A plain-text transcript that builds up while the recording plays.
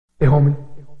Hey, homie,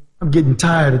 I'm getting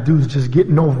tired of dudes just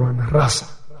getting over on the raza.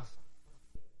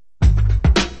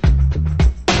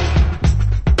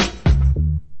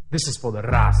 This is for the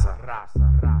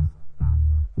raza.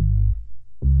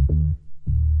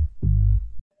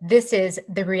 This is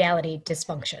the reality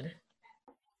dysfunction.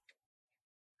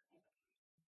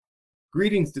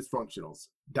 Greetings, Dysfunctionals.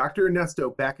 Dr. Ernesto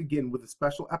back again with a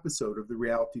special episode of the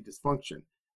Reality Dysfunction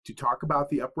to talk about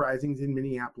the uprisings in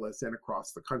Minneapolis and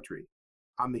across the country.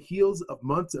 On the heels of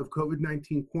months of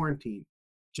COVID-19 quarantine,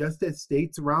 just as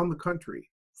states around the country,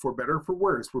 for better or for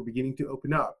worse, were beginning to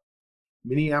open up,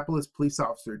 Minneapolis police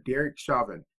officer Derek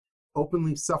Chauvin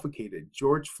openly suffocated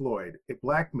George Floyd, a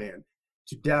black man,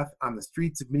 to death on the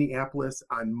streets of Minneapolis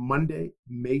on Monday,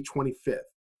 May 25th,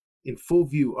 in full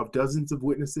view of dozens of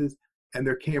witnesses and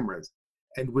their cameras,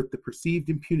 and with the perceived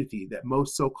impunity that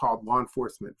most so-called law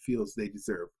enforcement feels they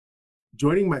deserve.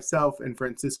 Joining myself and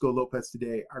Francisco Lopez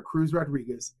today are Cruz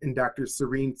Rodriguez and Dr.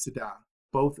 Serene Sada,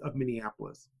 both of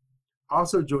Minneapolis.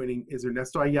 Also joining is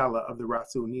Ernesto Ayala of the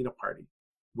Raza Unida Party.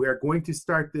 We are going to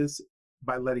start this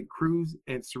by letting Cruz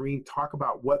and Serene talk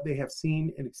about what they have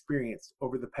seen and experienced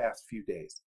over the past few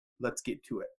days. Let's get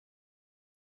to it.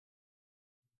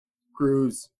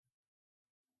 Cruz.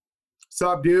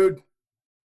 Sup, dude?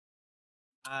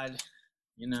 Just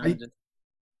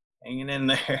hanging in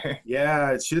there.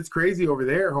 Yeah, shit's crazy over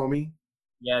there, homie.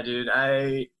 Yeah, dude,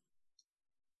 it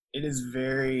is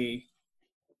very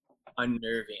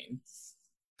unnerving.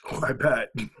 Oh, I bet.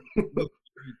 Different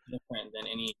than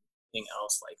anything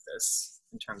else like this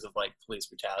in terms of like police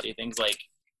brutality. Things like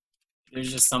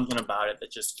there's just something about it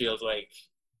that just feels like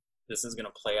this is going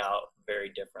to play out very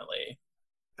differently.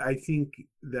 I think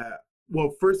that,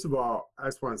 well, first of all, I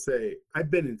just want to say I've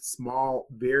been in small,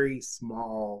 very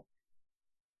small,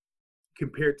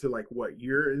 compared to like what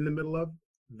you're in the middle of,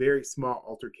 very small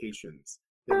altercations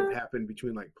that have happened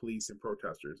between like police and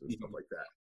protesters and stuff like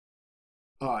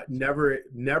that.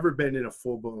 Never been in a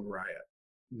full-blown riot.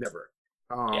 Never.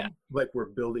 Like where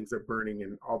buildings are burning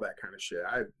and all that kind of shit.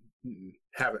 I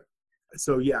haven't.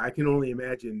 So yeah, I can only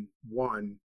imagine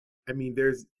one. I mean,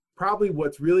 there's probably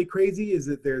what's really crazy is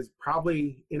that there's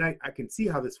probably, and I can see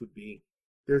how this would be.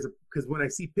 Because when I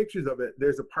see pictures of it,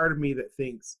 there's a part of me that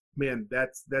thinks, man,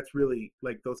 that's really,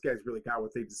 like, those guys really got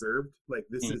what they deserved. Like,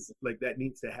 this is, like, that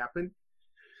needs to happen.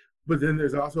 But then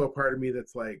there's also a part of me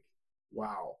that's like,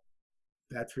 wow,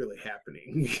 that's really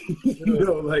happening.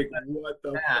 Like, what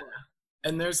the fuck?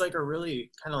 And there's, like, a really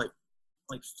kind of,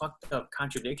 like fucked up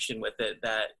contradiction with it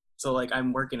that, so, like,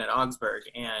 I'm working at Augsburg,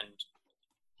 and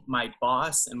my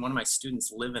boss and one of my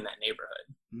students live in that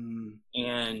neighborhood.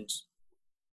 And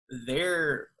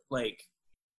their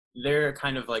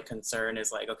kind of like concern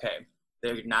is like, okay,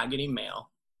 they're not getting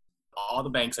mail, all the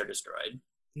banks are destroyed,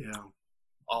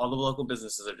 all the local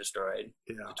businesses are destroyed,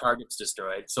 the Target's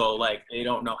destroyed, so like they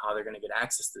don't know how they're going to get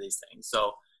access to these things.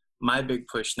 So my big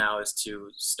push now is to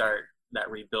start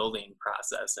that rebuilding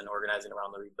process and organizing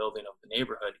around the rebuilding of the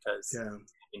neighborhood, because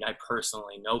I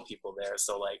personally know people there,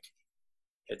 so like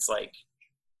it's like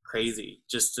crazy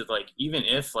just to like, even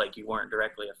if like you weren't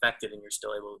directly affected and you're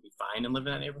still able to be fine and live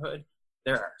in that neighborhood,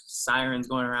 there are sirens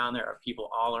going around, there are people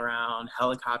all around,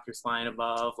 helicopters flying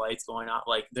above, lights going out,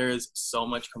 like there is so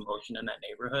much commotion in that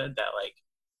neighborhood that like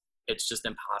it's just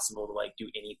impossible to like do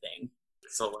anything.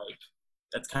 So like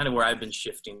that's kind of where I've been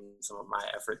shifting some of my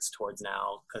efforts towards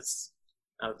now, because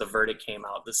the verdict came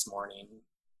out this morning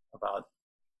about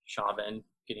Chauvin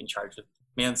getting charged with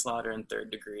manslaughter and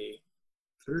third degree.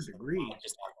 Third degree?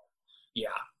 Yeah.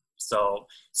 So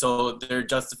their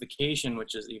justification,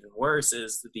 which is even worse,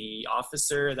 is the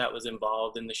officer that was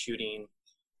involved in the shooting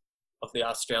of the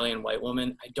Australian white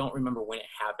woman. I don't remember when it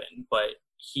happened, but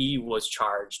he was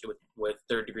charged with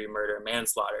third degree murder and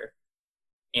manslaughter.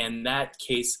 And that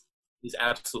case is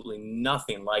absolutely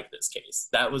nothing like this case.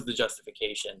 That was the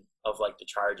justification of like the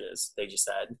charges they just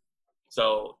said.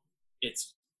 So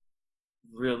it's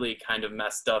really kind of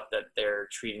messed up that they're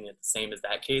treating it the same as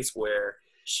that case, where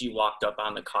she walked up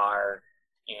on the car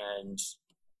and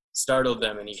startled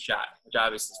them and he shot, which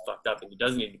obviously is fucked up and he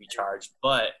doesn't need to be charged.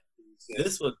 But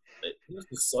this was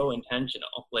so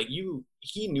intentional. Like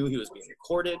he knew he was being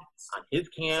recorded on his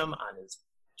cam, on his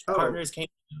partner's cam.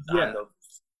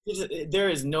 There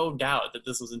is no doubt that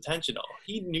this was intentional.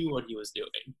 He knew what he was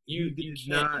doing. You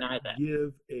can't deny that.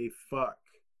 Give a fuck.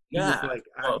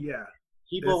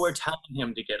 People were telling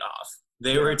him to get off.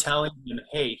 They were telling him,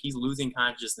 hey, he's losing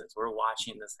consciousness. We're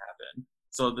watching this happen.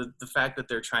 So the fact that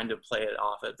they're trying to play it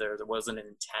off that there wasn't an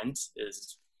intent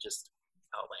is just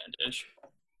outlandish.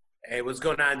 Hey, what's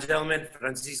going on, gentlemen?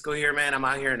 Francisco here, man. I'm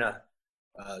out here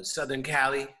in Southern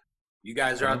Cali. You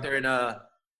guys are out there in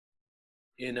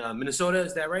in Minnesota.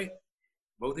 Is that right?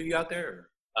 Both of you out there?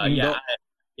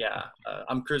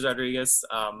 I'm Cruz Rodriguez.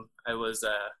 I'm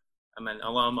an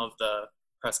alum of the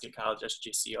Prescott College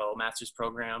SGCO Master's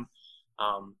Program.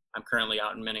 I'm currently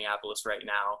out in Minneapolis right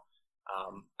now.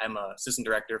 I'm an assistant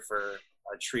director for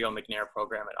a Trio McNair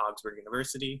program at Augsburg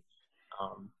University.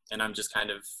 And I'm just kind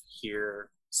of here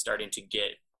starting to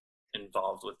get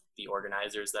involved with the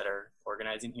organizers that are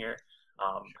organizing here.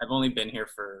 I've only been here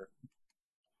for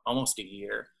almost a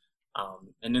year.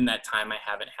 And in that time, I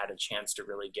haven't had a chance to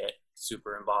really get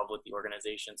super involved with the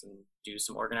organizations and do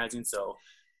some organizing. So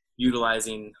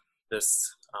utilizing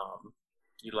this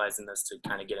to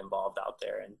kind of get involved out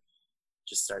there and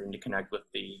just starting to connect with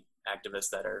the activists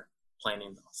that are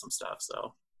planning some stuff.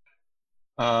 So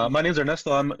my name is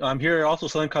Ernesto. I'm here also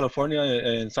Southern California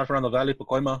in San Fernando Valley,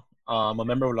 Pacoima. I'm a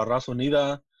member of La Raza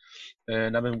Unida,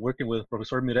 and I've been working with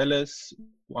Professor Mireles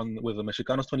with the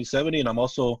Mexicanos 2070, and I'm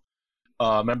also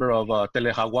a member of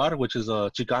Telejaguar, which is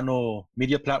a Chicano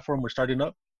media platform we're starting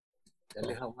up.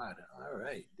 Telejaguar. All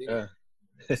right. Yeah.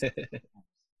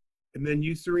 And then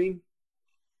you, Serene?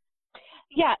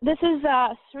 Yeah, this is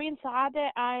Serene Saade.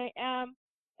 I am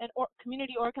a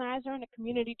community organizer and a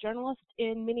community journalist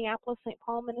in Minneapolis, St.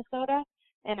 Paul, Minnesota,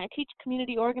 and I teach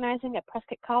community organizing at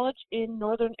Prescott College in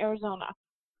northern Arizona.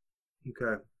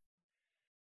 Okay.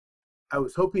 I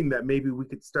was hoping that maybe we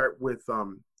could start with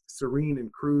Serene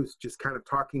and Cruz just kind of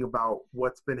talking about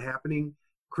what's been happening.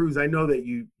 Cruz, I know that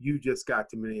you just got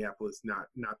to Minneapolis not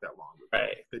that long ago.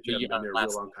 Right. That you haven't been there a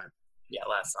real long time. Yeah,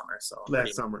 last summer. So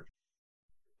last summer.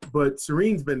 But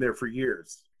Serene's been there for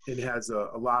years and has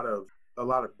a lot of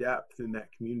depth in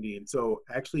that community. And so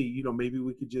actually, maybe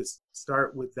we could just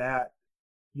start with that,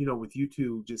 with you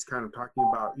two just kind of talking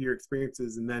about your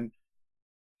experiences. And then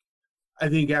I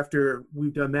think after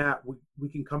we've done that, we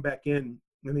can come back in.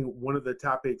 I think one of the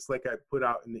topics, like I put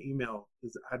out in the email,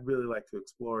 is I'd really like to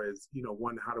explore is,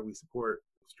 one, how do we support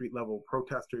street level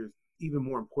protesters? Even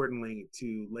more importantly,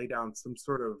 to lay down some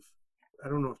sort of, I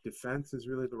don't know if defense is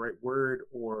really the right word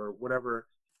or whatever,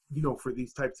 for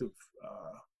these types of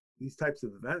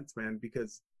events, man,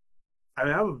 because I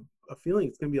have a feeling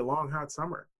it's going to be a long, hot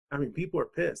summer. I mean, people are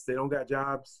pissed. They don't got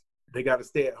jobs. They got to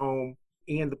stay at home,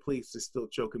 and the police are still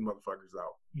choking motherfuckers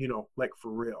out, like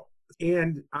for real.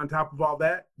 And on top of all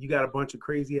that, you got a bunch of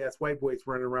crazy ass white boys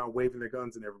running around waving their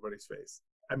guns in everybody's face.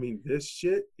 I mean, this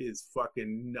shit is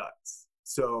fucking nuts.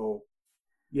 So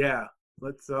yeah,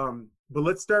 let's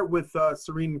start with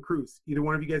Serene and Cruz. Either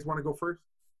one of you guys want to go first?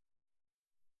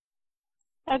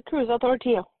 Cruz, I'll throw it to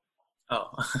you. Oh,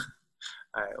 all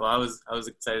right. Well, I was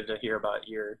excited to hear about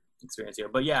your experience here,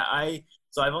 but yeah,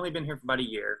 so I've only been here for about a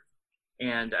year,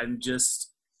 and I'm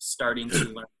just starting to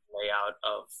learn the layout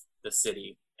of the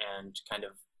city and kind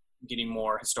of getting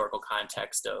more historical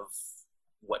context of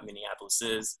what Minneapolis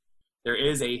is. There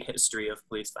is a history of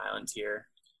police violence here.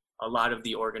 A lot of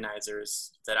the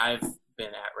organizers that I've been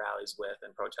at rallies with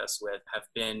and protests with have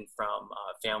been from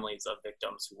families of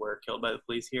victims who were killed by the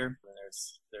police here. And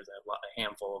there's a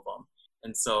handful of them.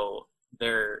 And so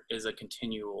there is a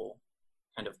continual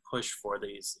kind of push for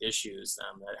these issues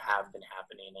that have been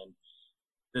happening. And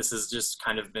this has just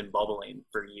kind of been bubbling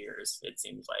for years, it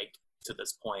seems like, to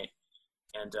this point.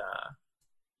 And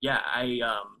I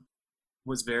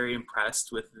was very impressed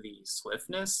with the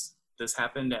swiftness. This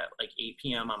happened at like 8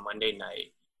 p.m. on Monday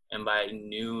night. And by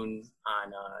noon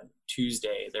on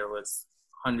Tuesday, there was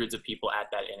hundreds of people at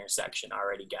that intersection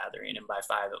already gathering. And by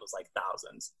 5, it was like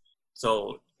thousands.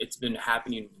 So it's been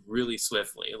happening really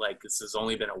swiftly. Like, this has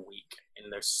only been a week,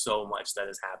 and there's so much that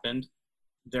has happened.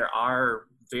 There are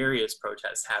various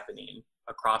protests happening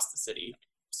across the city.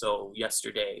 So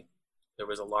yesterday, there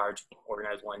was a large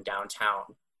organized one downtown.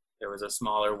 There was a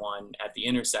smaller one at the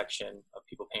intersection of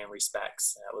people paying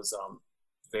respects. That was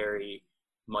very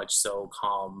much so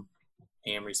calm,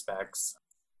 paying respects,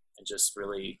 and just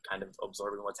really kind of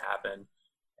absorbing what's happened.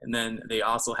 And then they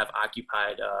also have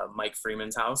occupied Mike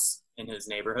Freeman's house in his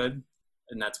neighborhood,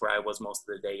 and that's where I was most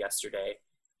of the day yesterday.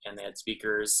 And they had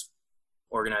speakers,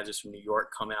 organizers from New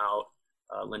York come out.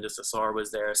 Linda Sassar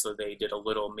was there, so they did a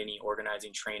little mini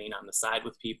organizing training on the side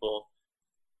with people.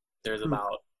 There's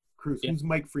Cruz, who's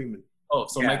Mike Freeman? Oh,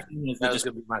 so yeah, Mike Freeman is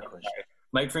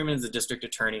Mike Freeman is the district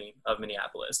attorney of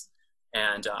Minneapolis.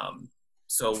 And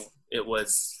so it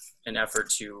was an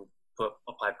effort to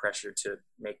apply pressure to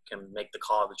make him make the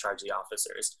call to charge the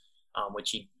officers,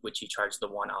 which he charged the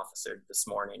one officer this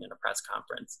morning in a press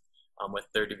conference with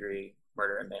third-degree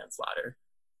murder and manslaughter.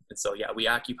 And so, yeah, we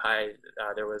occupied,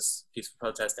 there was peaceful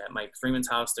protest at Mike Freeman's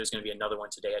house. There's going to be another one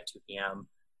today at 2 p.m.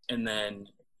 And then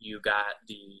you got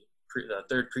the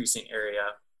 3rd precinct area,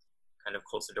 kind of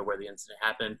closer to where the incident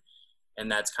happened.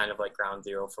 And that's kind of like ground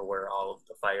zero for where all of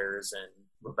the fires and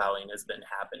rebellion has been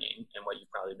happening and what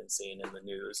you've probably been seeing in the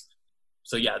news.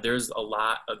 So yeah, there's a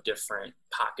lot of different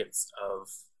pockets of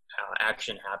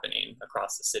action happening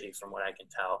across the city from what I can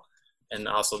tell. And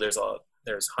also there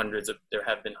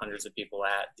have been hundreds of people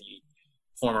at the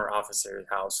former officer's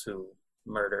house who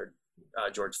murdered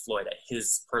George Floyd at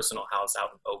his personal house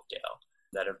out in Oakdale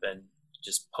that have been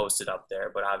just posted up there.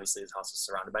 But obviously his house is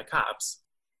surrounded by cops,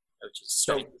 which is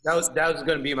strange. So that was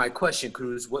going to be my question,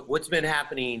 Cruz. What's been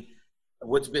happening?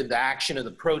 What's been the action of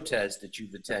the protest that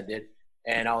you've attended?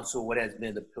 And also what has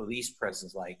been the police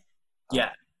presence like? Yeah.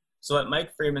 So at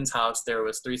Mike Freeman's house, there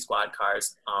was 3 squad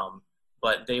cars,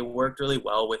 but they worked really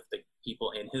well with the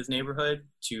people in his neighborhood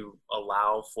to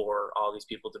allow for all these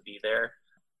people to be there.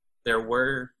 There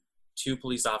were 2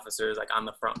 police officers like on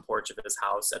the front porch of his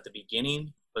house at the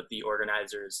beginning, but the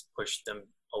organizers pushed them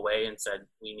away and said,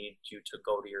 we need you to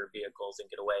go to your vehicles and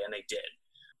get away, and they did.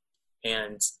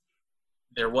 And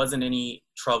there wasn't any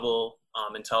trouble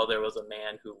until there was a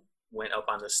man who went up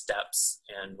on the steps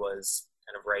and was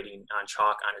kind of writing on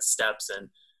chalk on his steps, and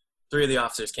 3 of the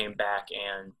officers came back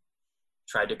and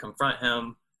tried to confront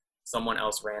him. Someone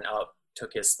else ran up,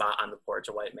 took his spot on the porch,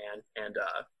 a white man, and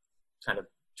kind of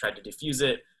tried to defuse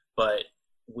it. But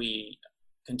we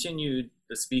continued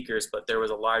the speakers, but there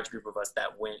was a large group of us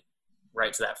that went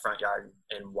right to that front yard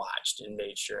and watched and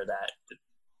made sure that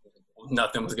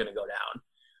nothing was going to go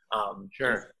down.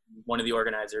 Sure. One of the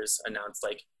organizers announced,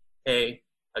 like, hey,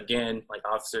 again, like,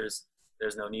 officers,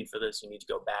 there's no need for this. You need to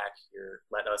go back.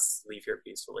 Let us leave here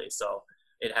peacefully. So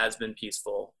it has been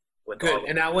peaceful. Good.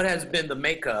 And now what has been the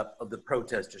makeup of the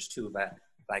protesters too,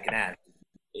 if I can add?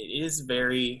 It is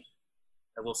very,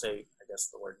 I will say, I guess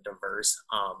the word diverse.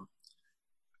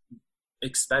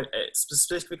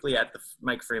 Specifically at the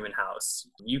Mike Freeman house,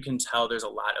 you can tell there's a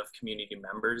lot of community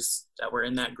members that were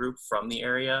in that group from the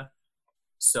area.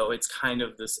 So it's kind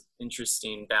of this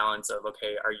interesting balance of,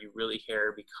 okay, are you really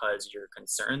here because you're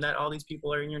concerned that all these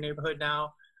people are in your neighborhood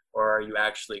now, or are you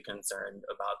actually concerned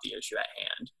about the issue at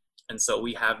hand? And so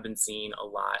we have been seeing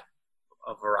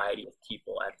a variety of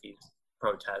people at these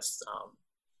protests.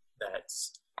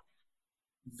 That's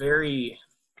very,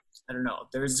 I don't know,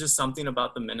 there's just something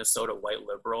about the Minnesota white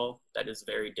liberal that is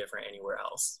very different anywhere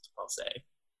else, I'll say.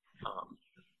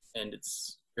 And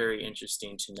it's very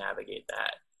interesting to navigate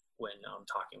that when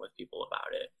talking with people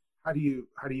about it. How do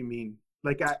you mean?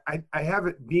 Like, I have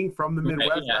it, being from the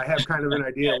Midwest, Yeah. I have kind of an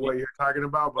idea of what you're talking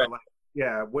about, but like,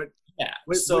 yeah, what's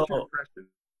your impression?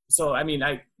 So, I mean,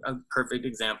 a perfect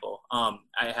example. I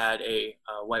had a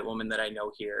white woman that I know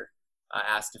here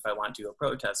asked if I want to do a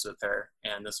protest with her,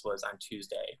 and this was on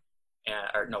Tuesday, I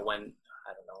don't know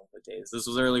what days. This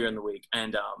was earlier in the week,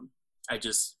 and I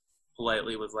just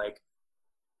politely was like,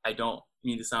 I don't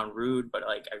mean to sound rude, but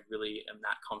like, I really am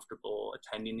not comfortable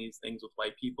attending these things with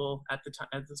white people at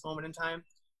this moment in time,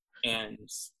 and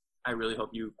I really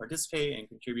hope you participate and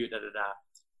contribute,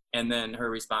 And then her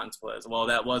response was, well,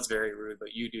 that was very rude,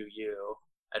 but you do you.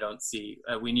 I don't see,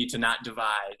 we need to not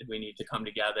divide. We need to come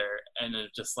together. And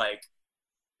it just like,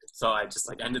 so I just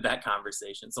like ended that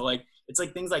conversation. So like, it's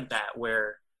like things like that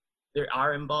where they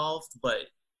are involved, but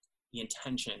the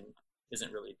intention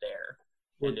isn't really there.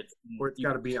 And it's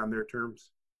got to be on their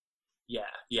terms.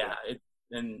 Yeah.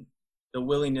 And the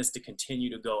willingness to continue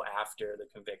to go after the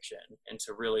conviction and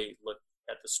to really look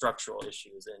at the structural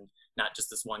issues and not just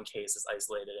this one case is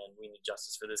isolated and we need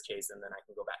justice for this case and then I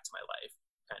can go back to my life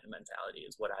kind of mentality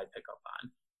is what I pick up on.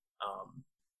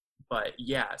 But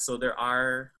yeah, so there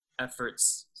are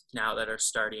efforts now that are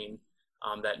starting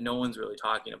that no one's really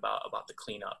talking about the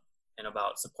cleanup and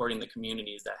about supporting the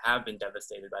communities that have been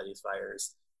devastated by these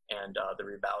fires and the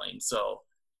rebelling. So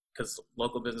because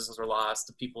local businesses were lost,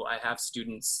 the people, I have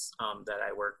students that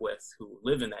I work with who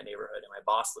live in that neighborhood and my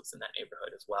boss lives in that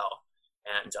neighborhood as well.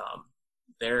 And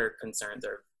their concerns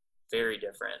are very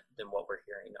different than what we're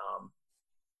hearing.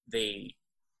 They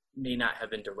may not have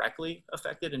been directly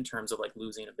affected in terms of like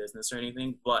losing a business or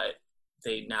anything, but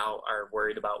they now are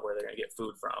worried about where they're going to get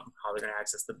food from, how they're going to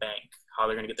access the bank, how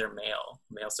they're going to get their mail.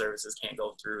 Mail services can't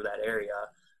go through that area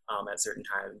at certain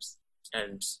times.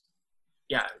 And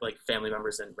yeah, like family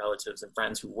members and relatives and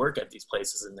friends who work at these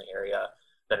places in the area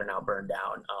that are now burned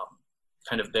down,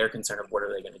 kind of their concern of what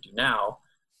are they going to do now.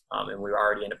 And we were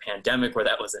already in a pandemic where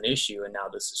that was an issue, and now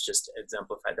this has just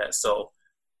exemplified that. So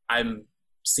I'm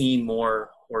seeing more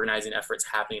organizing efforts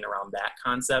happening around that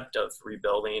concept of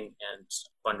rebuilding and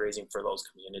fundraising for those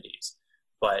communities.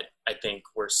 But I think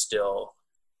we're still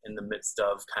in the midst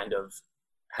of kind of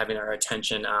having our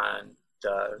attention on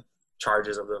the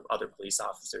charges of the other police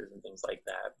officers and things like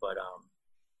that. But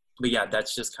yeah,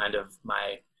 that's just kind of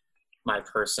my my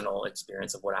personal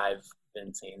experience of what I've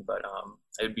been seeing, but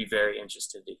I'd be very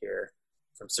interested to hear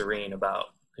from Serene about,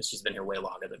 because she's been here way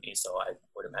longer than me, so I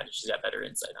would imagine she's got better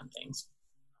insight on things.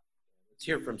 Let's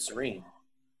hear from Serene.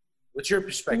 What's your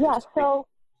perspective?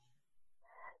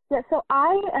 So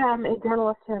I am a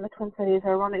journalist here in the Twin Cities.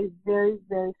 I run a very,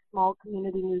 very small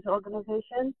community news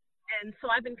organization. And so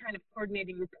I've been kind of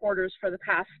coordinating reporters for the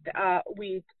past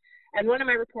week. And one of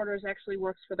my reporters actually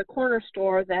works for the corner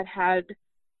store that had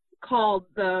called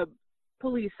the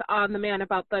police on the man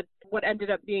about what ended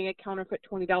up being a counterfeit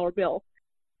 $20 bill.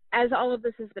 As all of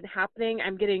this has been happening,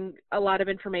 I'm getting a lot of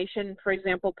information. For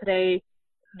example, today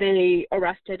they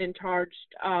arrested and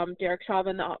charged Derek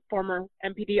Chauvin, the former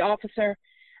MPD officer.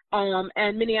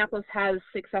 And Minneapolis has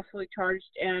successfully charged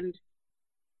and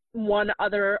one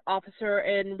other officer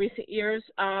in recent years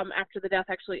after the death,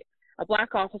 actually a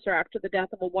black officer after the death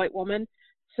of a white woman.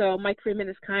 So Mike Freeman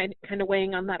is kind of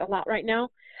weighing on that a lot right now.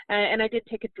 And I did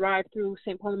take a drive through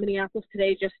St. Paul and Minneapolis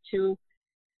today just to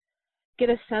get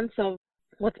a sense of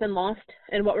what's been lost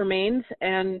and what remains,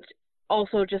 and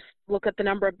also just look at the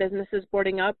number of businesses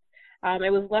boarding up.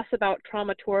 It was less about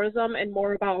trauma tourism and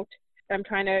more about, I'm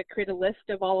trying to create a list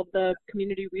of all of the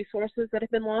community resources that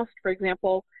have been lost. For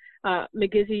example,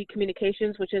 McGizzy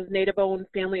Communications, which is native-owned,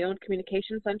 family-owned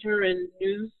communication center and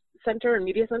news center and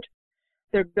media center.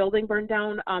 Their building burned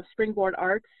down. Springboard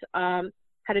Arts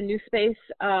had a new space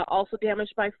also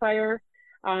damaged by fire.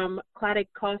 Claddagh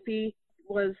Coffee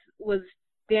was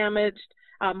damaged.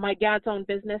 My dad's own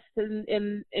business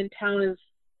in town is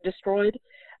destroyed.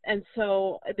 And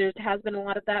so there has been a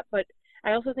lot of that. But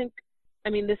I also think, I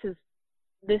mean, this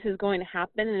is going to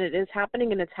happen, and it is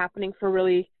happening, and it's happening for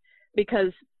really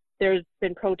because there's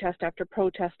been protest after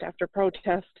protest after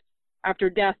protest, after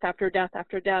death after death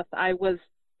after death. I was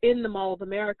in the Mall of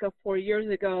America 4 years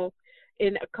ago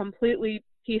in a completely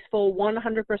peaceful,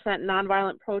 100%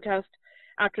 nonviolent protest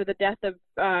after the death of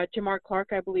Jamar Clark,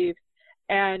 I believe.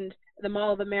 And the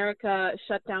Mall of America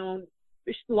shut down,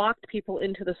 locked people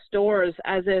into the stores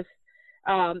as if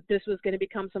this was going to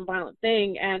become some violent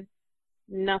thing. And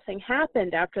nothing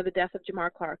happened after the death of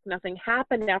Jamar Clark. Nothing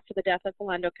happened after the death of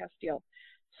Philando Castile.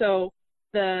 So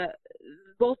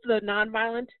both the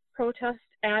nonviolent protest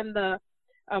and the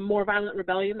more violent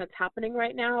rebellion that's happening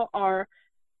right now are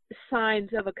signs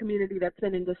of a community that's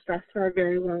been in distress for a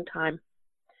very long time,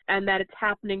 and that it's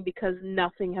happening because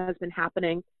nothing has been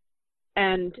happening.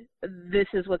 And this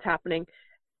is what's happening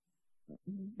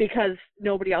because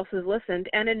nobody else has listened.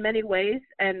 And in many ways,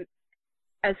 and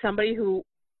as somebody who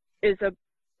is a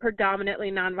predominantly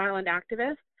nonviolent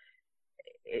activist,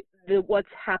 what's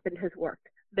happened has worked.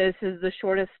 This is the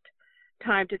shortest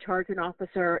time to charge an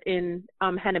officer in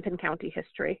Hennepin County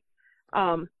history.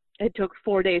 It took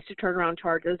 4 days to turn around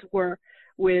charges. Were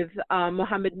with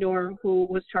Mohammed Noor, who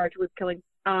was charged with killing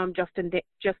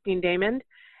Justine Damon.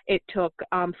 It took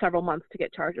several months to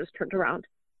get charges turned around.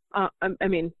 I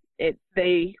mean,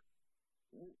 they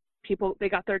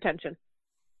got their attention.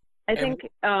 I think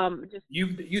so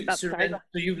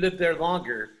you've lived there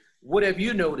longer. What have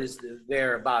you noticed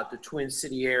there about the Twin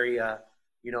City area?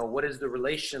 You know, what is the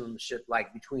relationship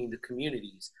like between the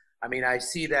communities? I mean, I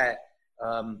see that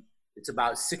it's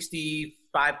about 65%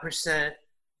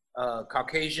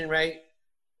 Caucasian, right?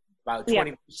 About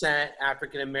 20%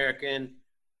 African American,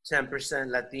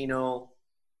 10% Latino.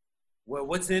 Well,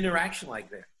 what's the interaction like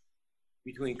there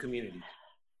between communities?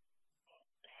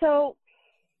 So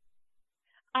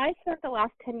I spent the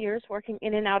last 10 years working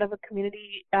in and out of a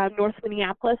community, North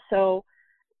Minneapolis. So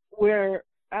where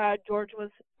George was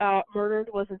murdered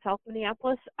was in South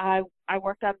Minneapolis. I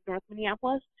worked out of North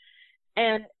Minneapolis.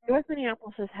 And North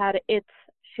Minneapolis has had its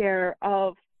share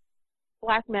of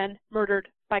Black men murdered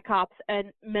by cops,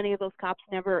 and many of those cops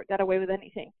never got away with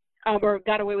anything, or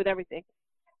got away with everything.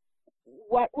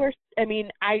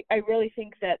 I really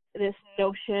think that this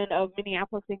notion of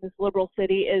Minneapolis being this liberal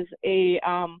city is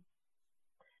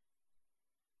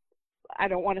I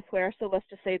don't want to swear, so let's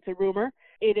just say it's a rumor.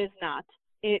 It is not.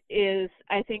 It is,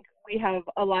 I think we have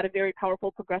a lot of very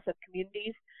powerful progressive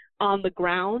communities on the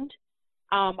ground.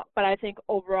 But I think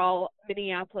overall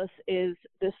Minneapolis is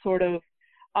this sort of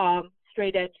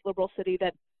straight edge liberal city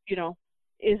that, you know,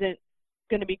 isn't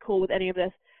going to be cool with any of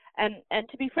this. And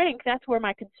to be frank, that's where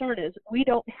my concern is. We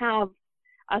don't have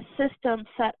a system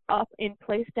set up in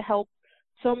place to help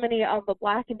so many of the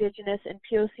Black, Indigenous, and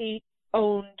POC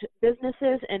owned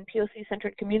businesses and POC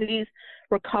centric communities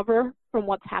recover from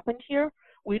what's happened here.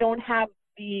 We don't have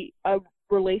the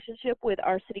relationship with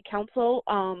our city council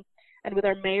and with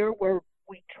our mayor where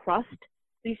we trust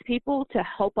these people to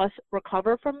help us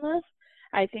recover from this.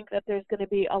 I think that there's going to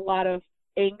be a lot of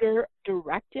anger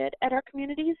directed at our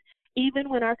communities. even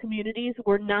when our communities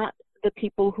were not the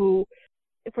people who,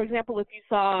 for example, if you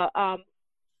saw,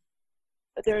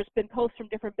 there's been posts from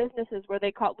different businesses where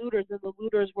they caught looters, and the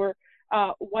looters were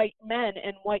white men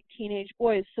and white teenage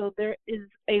boys. So there is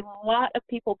a lot of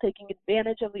people taking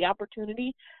advantage of the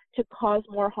opportunity to cause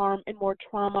more harm and more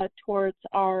trauma towards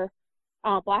our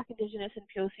Black, Indigenous, and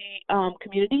POC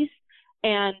communities.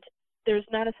 And there's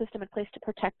not a system in place to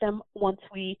protect them once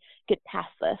we get past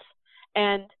this.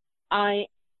 And I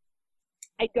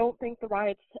don't think the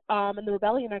riots and the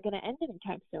rebellion are going to end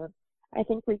anytime soon. I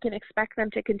think we can expect them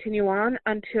to continue on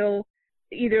until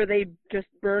either they just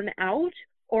burn out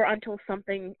or until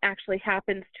something actually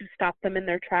happens to stop them in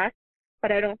their tracks.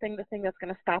 But I don't think the thing that's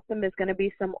going to stop them is going to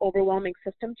be some overwhelming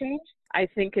system change. I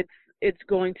think it's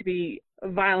going to be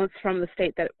violence from the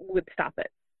state that would stop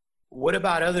it. What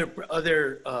about other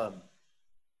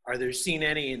are there seen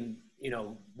any in,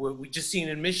 what we just seen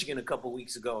in Michigan a couple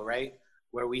weeks ago, right?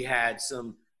 Where we had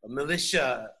some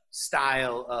militia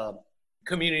style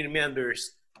community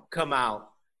members come out.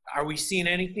 Are we seeing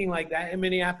anything like that in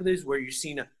Minneapolis, where you're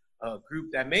seeing a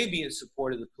group that may be in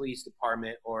support of the police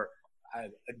department or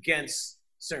against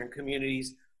certain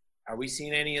communities? Are we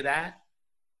seeing any of that?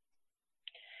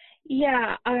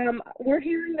 Yeah, we're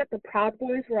hearing that the Proud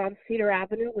Boys were on Cedar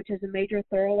Avenue, which is a major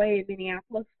thoroughway in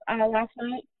Minneapolis last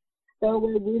night. There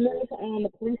were rumors on the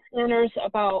police scanners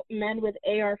about men with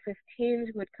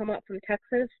AR-15s who had come up from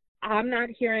Texas. I'm not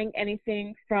hearing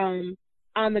anything from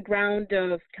on the ground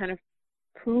of kind of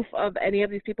proof of any of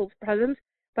these people's presence,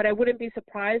 but I wouldn't be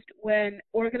surprised when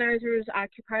organizers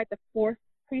occupied the 4th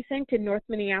precinct in North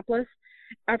Minneapolis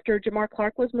after Jamar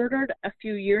Clark was murdered a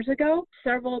few years ago.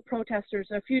 Several protesters,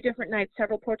 a few different nights,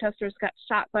 several protesters got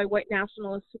shot by white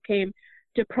nationalists who came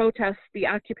to protest the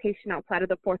occupation outside of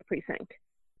the 4th precinct.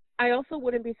 I also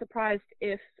wouldn't be surprised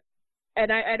if,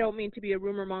 and I don't mean to be a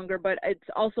rumor monger, but it's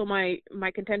also my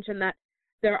contention that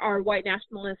there are white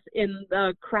nationalists in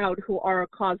the crowd who are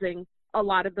causing a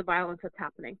lot of the violence that's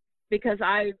happening. Because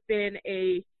I've been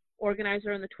a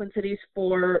organizer in the Twin Cities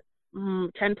for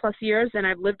 10 plus years, and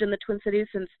I've lived in the Twin Cities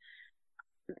since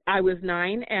I was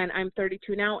 9, and I'm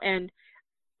 32 now, and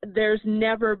there's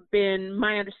never been,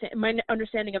 my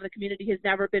understanding of the community has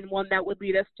never been one that would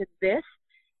lead us to this.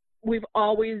 We've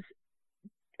always,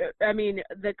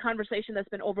 the conversation that's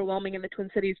been overwhelming in the Twin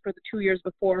Cities for the 2 years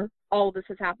before all of this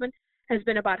has happened has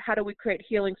been about how do we create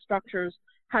healing structures,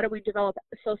 how do we develop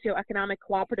socioeconomic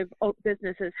cooperative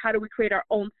businesses, how do we create our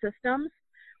own systems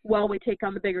while we take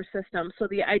on the bigger system. So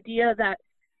the idea that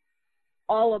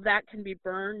all of that can be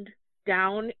burned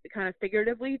down kind of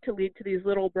figuratively to lead to these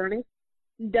little burnings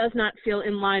does not feel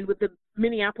in line with the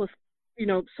Minneapolis,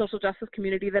 social justice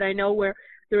community that I know, where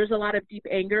there is a lot of deep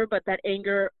anger, but that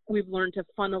anger, we've learned to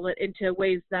funnel it into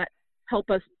ways that help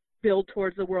us build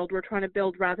towards the world we're trying to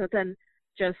build, rather than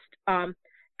just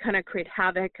kind of create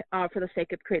havoc for the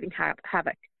sake of creating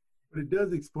havoc. But it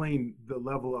does explain the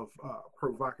level of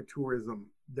provocateurism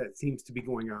that seems to be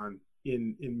going on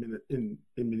in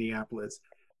Minneapolis.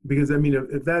 Because,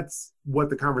 if that's what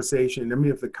the conversation,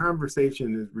 if the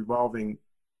conversation is revolving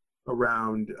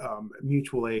around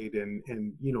mutual aid and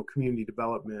community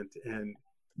development and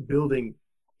building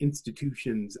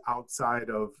institutions outside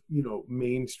of,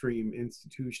 mainstream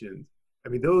institutions,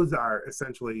 those are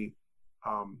essentially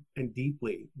and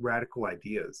deeply radical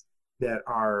ideas that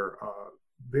are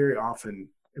very often,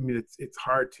 it's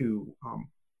hard to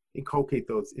inculcate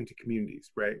those into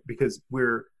communities, right? Because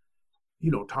we're,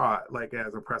 taught, like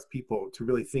as oppressed people, to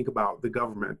really think about the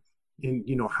government and,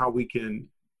 how we can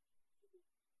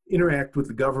interact with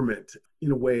the government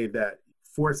in a way that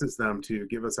forces them to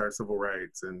give us our civil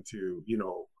rights and to,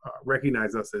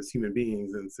 recognize us as human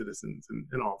beings and citizens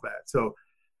and all of that. So,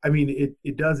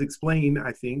 it does explain,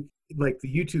 I think, like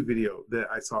the YouTube video that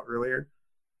I saw earlier,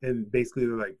 and basically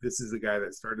they're like, this is the guy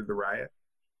that started the riot.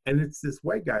 And it's this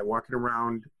white guy walking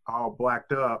around all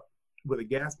blacked up with a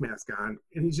gas mask on,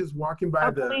 and he's just walking by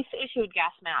a police issued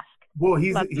gas mask. Well,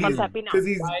 he's a cop.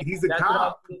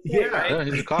 Yeah,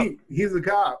 he's a cop. He's a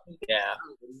cop. Yeah.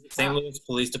 St. Louis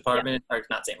Police Department, or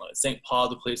not St. Louis, St. Paul,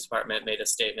 the police department made a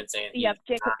statement saying he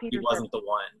wasn't the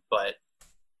one, but.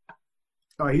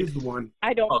 Oh, he's the one.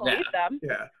 I don't believe them.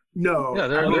 Yeah. No. Yeah,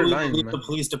 they're lying. The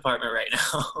police department right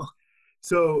now.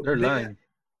 So they're lying.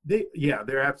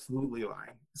 They're absolutely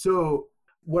lying. So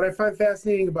what I find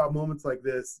fascinating about moments like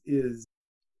this is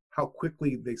how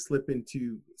quickly they slip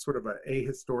into sort of an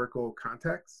ahistorical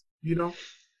context,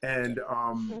 and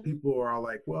people are all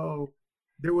like, well,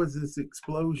 there was this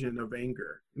explosion of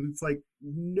anger. And it's like,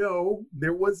 no,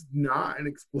 there was not an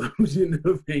explosion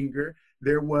of anger.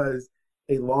 There was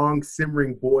a long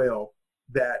simmering boil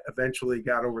that eventually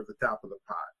got over the top of the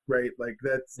pot, right? Like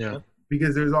that's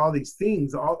because there's all these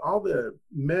things, all the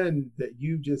men that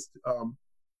you just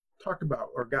talked about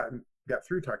or got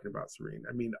through talking about, Serene.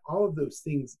 I mean, all of those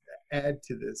things add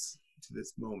to this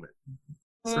moment.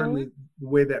 Certainly the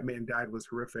way that man died was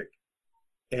horrific,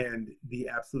 and the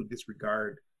absolute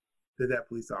disregard that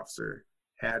police officer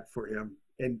had for him,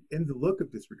 and the look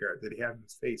of disregard that he had in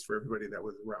his face for everybody that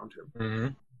was around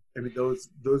him. I mean, those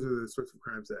are the sorts of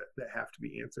crimes that have to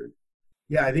be answered.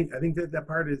 Yeah, I think that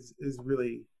part is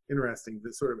really interesting,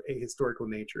 the sort of ahistorical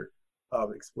nature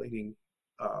of explaining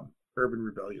urban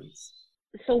rebellions.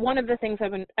 So one of the things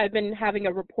I've been having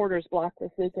a reporter's block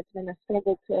with is it's been a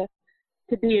struggle to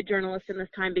be a journalist in this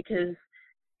time, because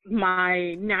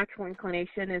my natural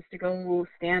inclination is to go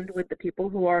stand with the people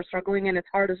who are struggling, and it's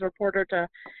hard as a reporter to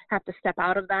have to step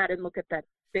out of that and look at that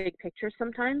big picture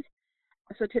sometimes.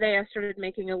 So today I started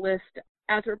making a list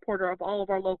as a reporter of all of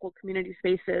our local community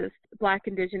spaces, Black,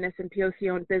 Indigenous, and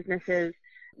POC-owned businesses,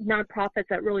 nonprofits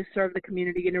that really serve the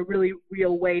community in a really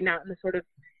real way, not in the sort of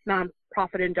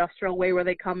nonprofit industrial way where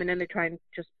they come in and they try and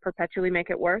just perpetually make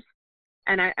it worse.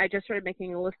 And I just started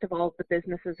making a list of all of the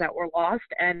businesses that were lost,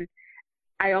 and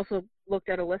I also looked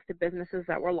at a list of businesses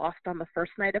that were lost on the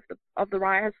first night of the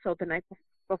riots, so the night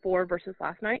before versus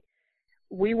last night.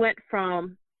 We went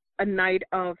from a night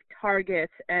of Target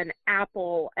and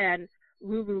Apple and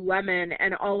Lululemon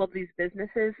and all of these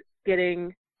businesses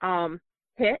getting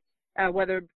hit,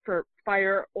 whether for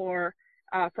fire or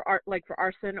for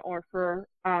arson or for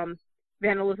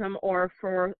vandalism or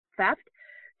for theft,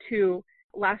 to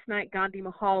last night Gandhi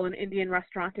Mahal, an Indian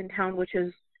restaurant in town, which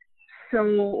is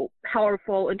so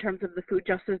powerful in terms of the food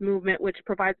justice movement, which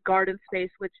provides garden space,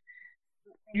 which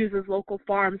uses local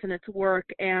farms in its work,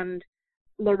 and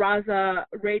La Raza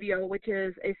Radio, which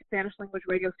is a Spanish language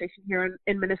radio station here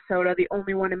in Minnesota, the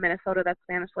only one in Minnesota that's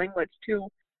Spanish language, to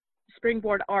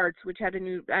Springboard Arts, which had a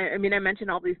new, I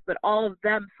mentioned all these, but all of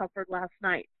them suffered last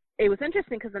night. It was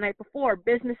interesting because the night before,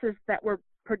 businesses that were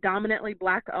predominantly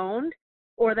Black owned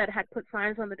or that had put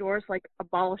signs on the doors like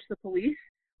abolish the police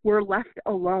were left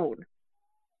alone.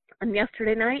 And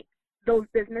yesterday night, those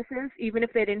businesses, even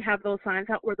if they didn't have those signs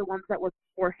out, were the ones that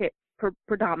were hit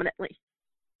predominantly.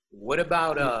 What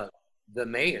about the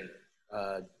mayor?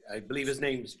 I believe his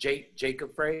name's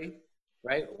Jacob Frey,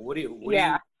 right?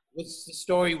 What's the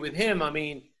story with him? I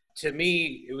mean, to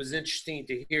me, it was interesting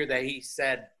to hear that he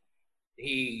said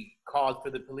he called for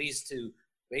the police to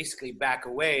basically back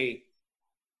away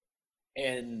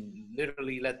and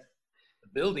literally let the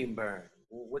building burn.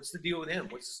 What's the deal with him?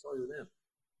 What's the story with him?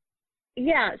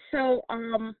 Yeah, so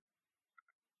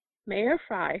Mayor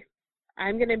Frey,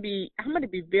 I'm gonna be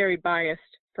very biased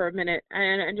for a minute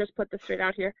and just put this straight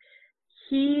out here.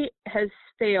 He has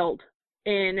failed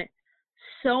in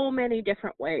so many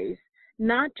different ways,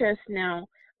 not just now,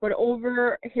 but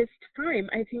over his time.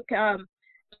 I think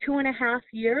 2.5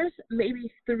 years, maybe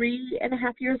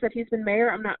 3.5 years that he's been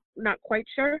mayor. I'm not quite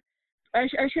sure. I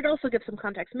should also give some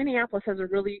context. Minneapolis has a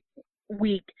really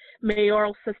weak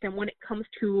mayoral system when it comes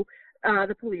to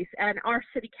the police, and our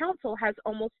city council has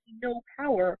almost no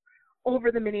power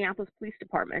over the Minneapolis Police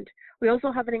Department. We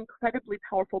also have an incredibly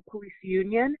powerful police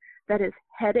union that is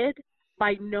headed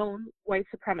by known white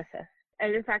supremacists.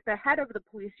 And in fact, the head of the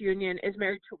police union is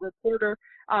married to a reporter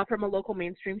from a local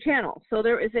mainstream channel. So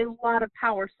there is a lot of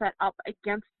power set up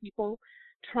against people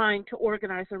trying to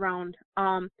organize around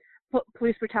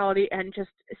police brutality and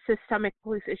just systemic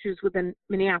police issues within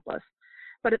Minneapolis.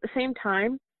 But at the same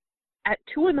time, at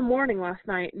 2 in the morning last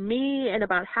night, me and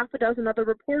about half a dozen other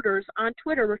reporters on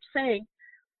Twitter were saying,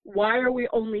 why are we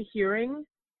only hearing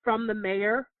from the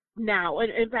mayor now?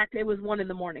 And in fact, it was 1 in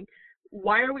the morning.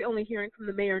 Why are we only hearing from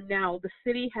the mayor now? The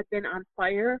city had been on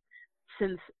fire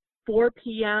since 4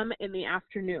 p.m. in the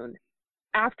afternoon,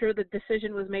 after the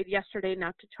decision was made yesterday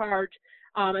not to charge,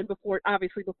 and before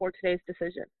today's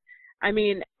decision. I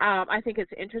mean, I think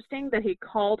it's interesting that he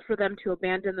called for them to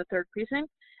abandon the 3rd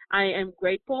precinct. I am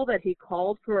grateful that he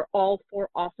called for all 4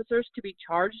 officers to be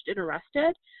charged and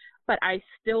arrested, but I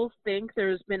still think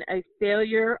there's been a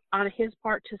failure on his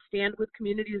part to stand with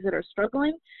communities that are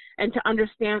struggling and to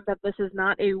understand that this is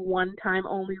not a one-time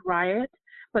only riot,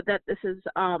 but that this is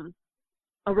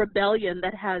a rebellion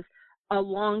that has a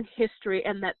long history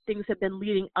and that things have been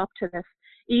leading up to this,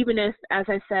 even if, as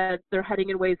I said, they're heading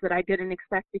in ways that I didn't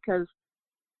expect because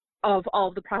of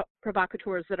all the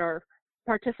provocateurs that are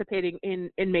participating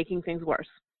in making things worse.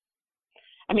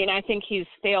 I mean, I think he's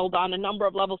failed on a number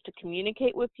of levels to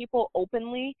communicate with people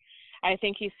openly. I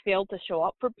think he's failed to show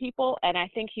up for people, and I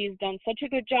think he's done such a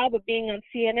good job of being on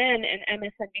CNN and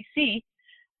MSNBC,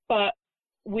 but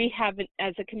we haven't,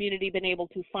 as a community, been able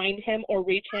to find him or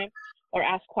reach him or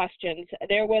ask questions.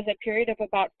 There was a period of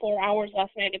about 4 hours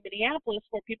last night in Minneapolis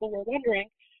where people were wondering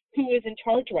who is in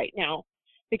charge right now,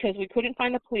 because we couldn't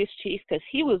find the police chief because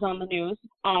he was on the news,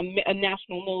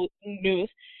 national news,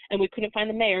 and we couldn't find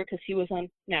the mayor because he was on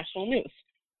national news.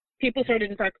 People started,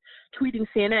 in fact, tweeting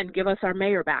CNN, give us our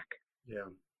mayor back. Yeah.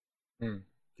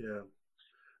 Yeah.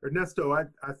 Ernesto, I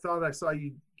thought I saw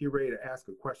you get ready to ask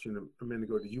a question a minute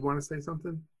ago. Did you want to say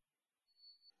something?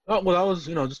 Oh, well, I was,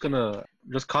 just gonna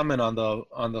comment on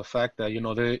the fact that,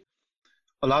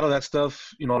 a lot of that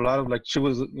stuff, a lot of, like, she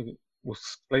was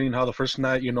explaining how the first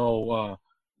night,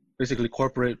 basically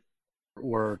corporate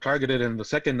were targeted, and the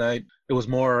second night it was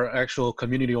more actual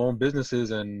community-owned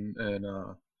businesses and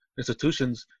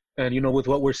institutions. And with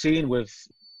what we're seeing with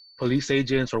police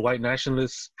agents or white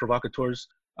nationalists, provocateurs,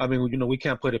 I mean, we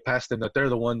can't put it past them that they're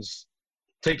the ones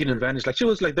taking advantage. Like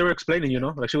they were explaining,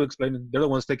 like she was explaining, they're the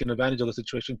ones taking advantage of the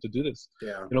situation to do this.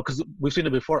 Yeah. Because we've seen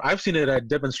it before. I've seen it at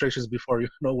demonstrations before,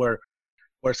 where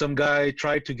some guy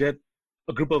tried to get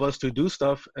a group of us to do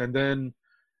stuff, and then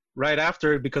right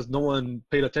after, because no one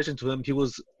paid attention to him, he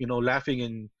was, laughing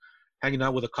and hanging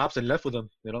out with the cops and left with them,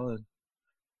 And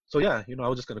so yeah, I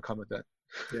was just gonna comment that.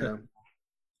 Yeah.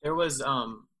 There was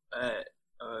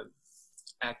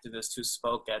activist who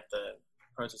spoke at the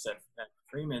protest at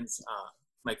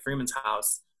Mike Freeman's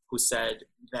house, who said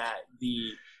that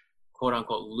the quote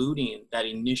unquote looting that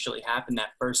initially happened that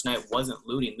first night wasn't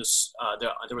looting.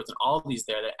 There was an Aldi's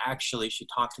there that actually she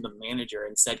talked to the manager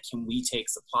and said, can we take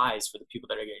supplies for the people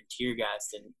that are getting tear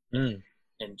gassed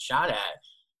and shot at?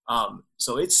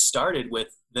 So it started with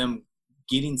them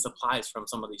getting supplies from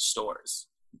some of these stores.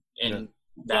 And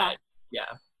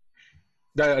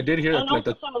I did hear and like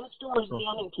also some of the stores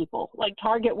banning people. Like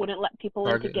Target wouldn't let people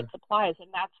in to get supplies, and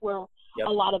that's where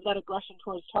a lot of that aggression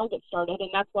towards Target started, and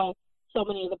that's why so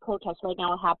many of the protests right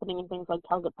now are happening in things like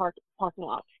Target parking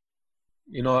lots.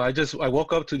 I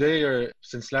woke up today or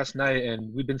since last night,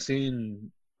 and we've been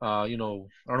seeing, I don't know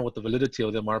what the validity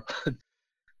of them are, but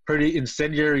pretty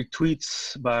incendiary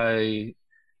tweets by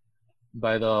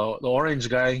the orange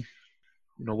guy.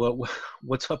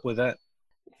 What's up with that?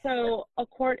 So,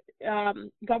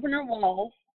 Governor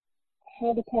Walz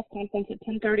held a press conference at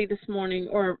 10:30 this morning,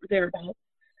 or thereabouts,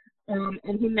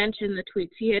 and he mentioned the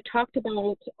tweets. He had talked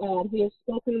about, he had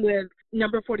spoken with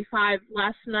number 45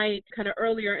 last night, kind of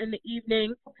earlier in the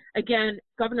evening. Again,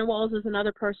 Governor Walz is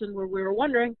another person where we were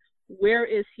wondering, where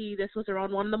is he? This was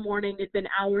around 1 a.m. It'd been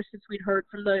hours since we'd heard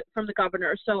from the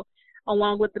governor. So,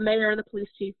 along with the mayor and the police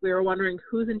chief, we were wondering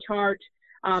who's in charge,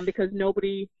 because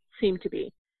nobody seemed to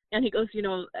be. And he goes,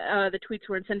 the tweets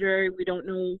were incendiary. We don't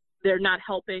know. They're not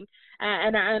helping.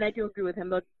 And I do agree with him.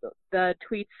 The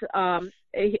tweets, I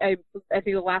think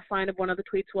the last line of one of the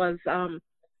tweets was,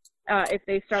 if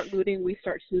they start looting, we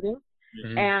start shooting.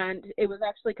 Mm-hmm. And it was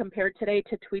actually compared today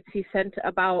to tweets he sent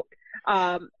about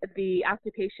the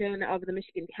occupation of the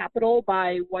Michigan Capitol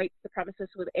by white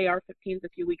supremacists with AR-15s a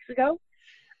few weeks ago.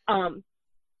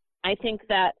 I think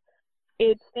that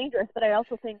it's dangerous, but I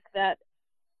also think that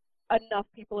enough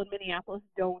people in Minneapolis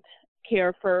don't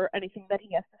care for anything that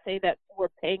he has to say that we're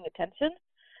paying attention.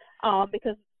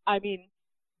 Because, I mean,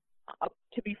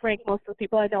 to be frank, most of the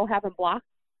people I know have him blocked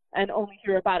and only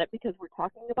hear about it because we're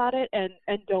talking about it and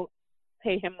don't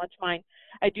pay him much mind.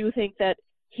 I do think that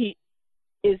he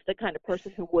is the kind of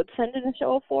person who would send in a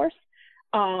show of force,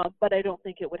 but I don't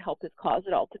think it would help his cause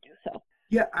at all to do so.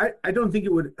 Yeah, I don't think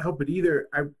it would help it either.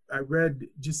 I read,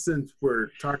 just since we're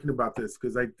talking about this,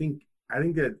 because I think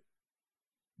that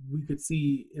we could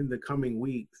see in the coming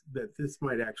weeks that this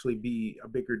might actually be a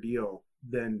bigger deal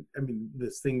than,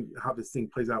 how this thing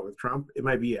plays out with Trump. It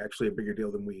might be actually a bigger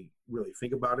deal than we really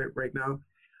think about it right now,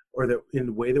 or that in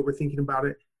the way that we're thinking about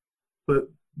it. But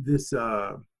this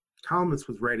columnist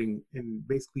was writing, and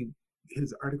basically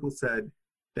his article said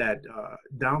that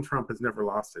Donald Trump has never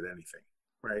lost at anything,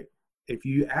 right? If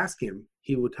you ask him,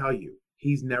 he will tell you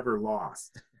he's never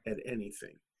lost at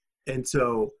anything. And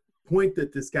so point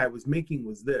that this guy was making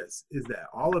was this, is that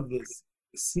all of this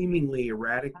seemingly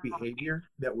erratic behavior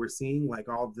that we're seeing, like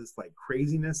all of this like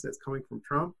craziness that's coming from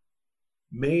Trump,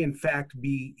 may in fact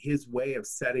be his way of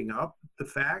setting up the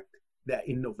fact that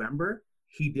in November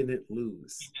he didn't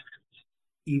lose.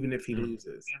 Even if he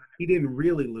loses, he didn't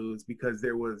really lose because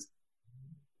there was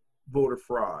voter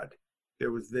fraud,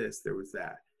 there was this, there was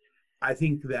that. I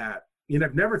think that, and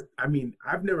I've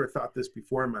never thought this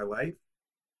before in my life,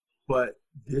 but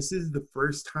this is the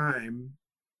first time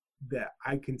that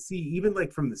I can see, even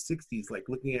like from the 60s, like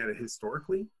looking at it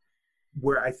historically,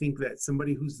 where I think that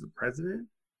somebody who's the president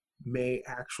may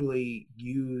actually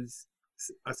use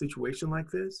a situation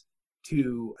like this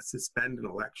to suspend an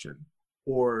election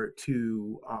or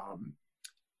to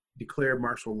declare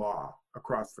martial law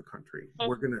across the country.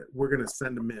 We're gonna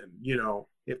send them in. You know,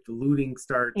 if the looting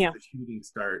starts, the shooting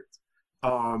starts.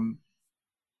 And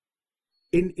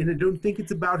I don't think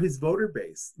it's about his voter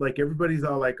base. Like everybody's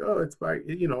all like, oh, it's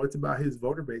about his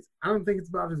voter base. I don't think it's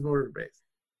about his voter base.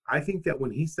 I think that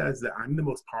when he says that I'm the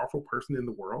most powerful person in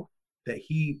the world, that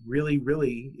he really,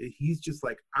 he's just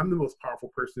like, I'm the most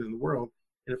powerful person in the world.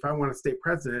 And if I want to stay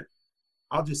president,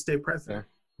 I'll just stay president.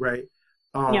 Yeah. Right.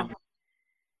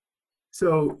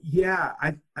 So yeah,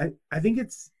 I think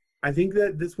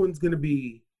that this one's going to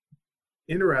be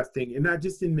interesting, and not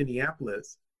just in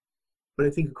Minneapolis, but I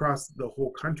think across the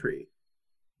whole country,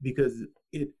 because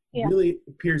it really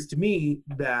appears to me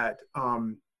that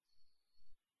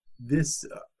this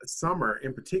summer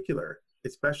in particular,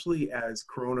 especially as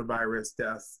coronavirus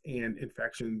deaths and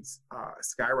infections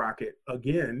skyrocket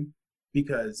again,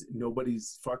 because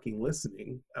nobody's fucking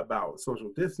listening about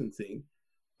social distancing,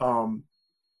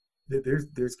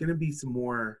 there's going to be some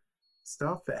more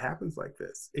stuff that happens like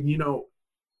this. And, you know,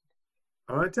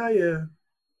 I'm going to tell you,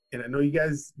 and I know you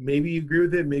guys, maybe you agree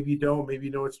with it, maybe you don't, maybe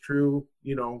you know it's true,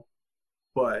 you know,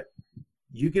 but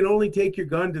you can only take your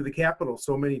gun to the Capitol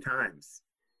so many times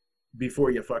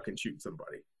before you fucking shoot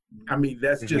somebody. I mean,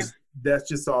 that's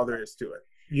just all there is to it,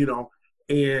 you know.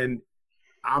 And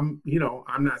I'm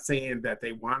not saying that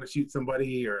they want to shoot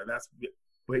somebody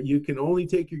but you can only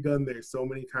take your gun there so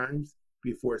many times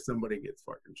before somebody gets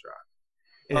fucking shot.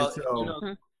 And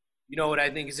so, you know what I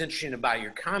think is interesting about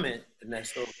your comment,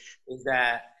 Ernesto, is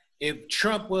that if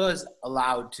Trump was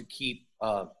allowed to keep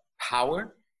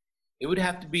power, it would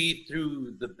have to be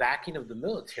through the backing of the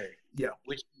military,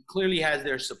 which clearly has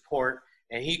their support,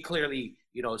 and he clearly,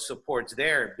 you know, supports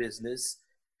their business.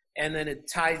 And then it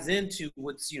ties into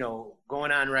what's, you know,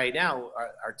 going on right now,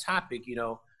 our topic, you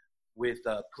know, with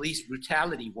police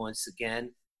brutality once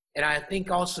again. And I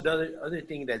think also the other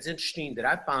thing that's interesting that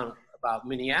I found about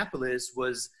Minneapolis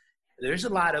was there's a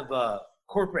lot of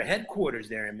corporate headquarters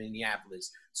there in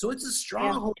Minneapolis. So it's a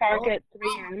stronghold. Target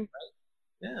 3M. Right?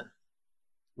 Yeah.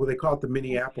 Well, they call it the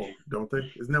Minneapolis, don't they?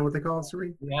 Isn't that what they call it,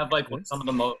 Serene? We have like some of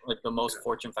the most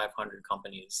Fortune 500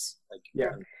 companies, like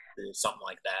something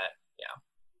like that. Yeah.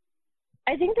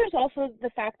 I think there's also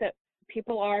the fact that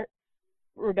people are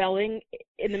rebelling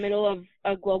in the middle of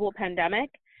a global pandemic,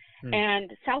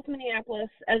 and South Minneapolis,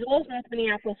 as well as North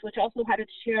Minneapolis, which also had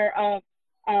its share of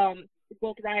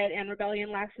both riot and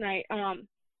rebellion last night, are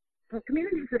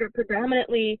communities that are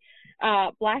predominantly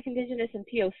Black, Indigenous, and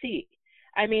POC.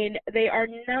 I mean, they are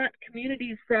not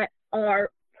communities that are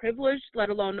privileged, let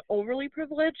alone overly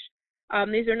privileged.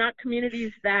 These are not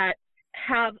communities that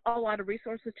have a lot of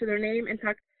resources to their name. In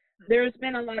fact, there's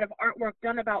been a lot of artwork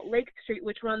done about Lake Street,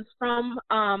 which runs from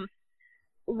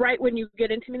right when you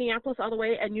get into Minneapolis all the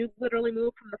way, and you literally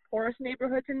move from the poorest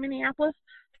neighborhoods in Minneapolis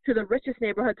to the richest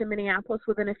neighborhoods in Minneapolis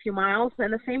within a few miles.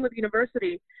 And the same with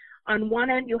University. On one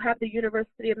end, you have the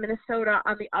University of Minnesota.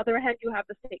 On the other hand, you have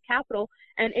the state capitol.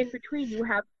 And in between, you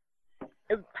have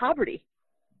poverty,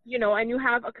 you know, and you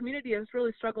have a community that's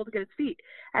really struggled to get its feet.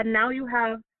 And now you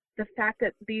have the fact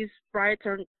that these riots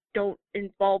don't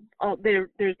involve,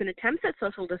 there's been attempts at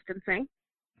social distancing,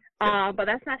 but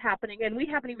that's not happening. And we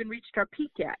haven't even reached our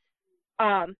peak yet.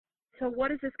 So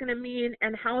what is this going to mean,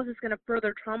 and how is this going to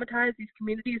further traumatize these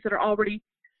communities that are already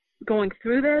going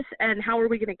through this? And how are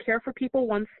we going to care for people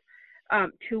once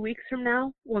 2 weeks from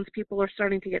now, once people are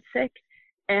starting to get sick?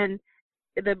 And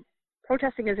the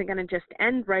protesting isn't going to just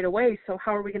end right away. So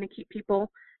how are we going to keep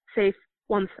people safe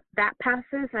once that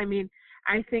passes? I mean,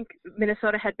 I think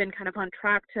Minnesota had been kind of on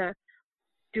track to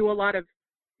do a lot of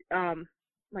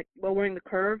like lowering the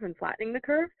curve and flattening the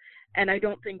curve. And I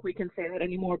don't think we can say that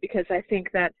anymore, because I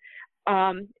think that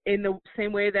in the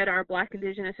same way that our Black,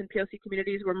 Indigenous, and POC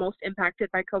communities were most impacted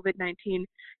by COVID-19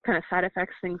 kind of side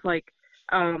effects, things like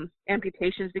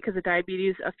amputations because of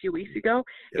diabetes a few weeks ago,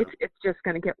 it's just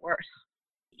going to get worse.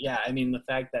 Yeah, I mean, the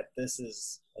fact that this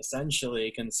is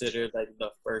essentially considered like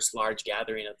the first large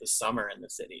gathering of the summer in the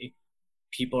city,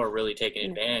 people are really taking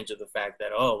advantage of the fact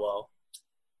that, oh, well,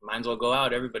 might as well go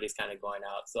out. Everybody's kind of going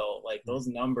out. So, like, those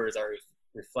numbers are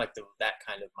reflective of that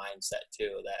kind of mindset,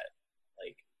 too, that,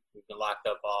 like, we've been locked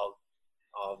up all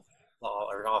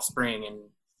spring, and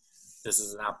this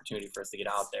is an opportunity for us to get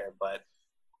out there. But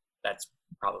that's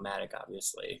problematic,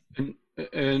 obviously.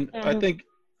 And I think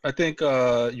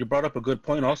you brought up a good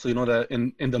point also, you know, that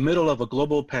in the middle of a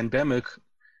global pandemic,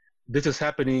 this is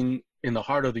happening in the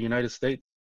heart of the United States,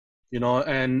 you know,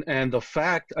 and the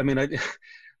fact, I mean,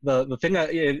 the thing that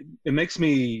it makes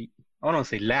me, I don't want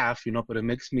to say laugh, you know, but it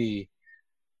makes me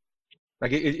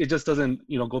Like it just doesn't,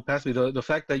 go past me. The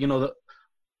fact that,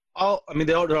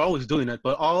 they're always doing it,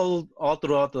 but all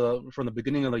throughout from the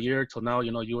beginning of the year till now,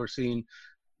 you were seeing,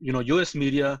 U.S.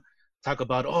 media talk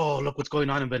about, oh, look what's going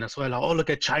on in Venezuela. Oh,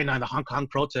 look at China and the Hong Kong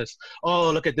protests.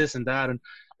 Oh, look at this and that.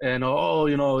 And oh,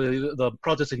 the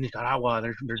protests in Nicaragua,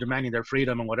 they're demanding their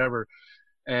freedom and whatever.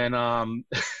 And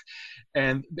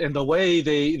and the way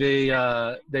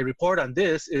they report on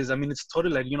this is, it's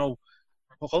totally like,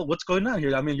 what's going on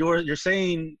here? You're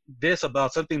saying this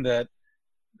about something that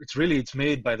it's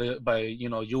made by the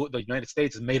United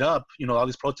States is made up. All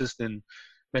these protests in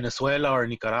Venezuela or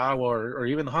Nicaragua or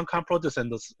even the Hong Kong protests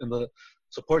and the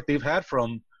support they've had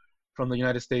from the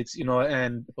United States.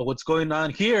 But what's going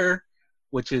on here,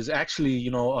 which is actually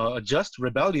a just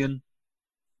rebellion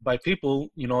by people.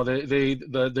 Their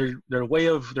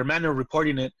manner of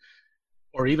reporting it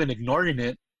or even ignoring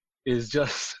it is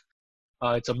just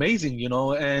it's amazing.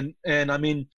 And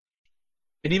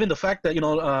even the fact that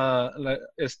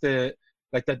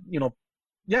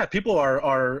people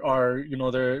are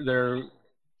they're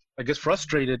I guess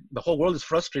frustrated. The whole world is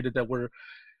frustrated that we're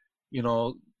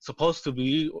supposed to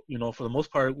be for the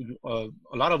most part a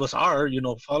lot of us are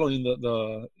following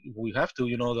the we have to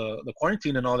the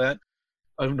quarantine and all that.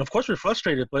 Of course we're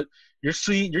frustrated, but you're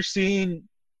seeing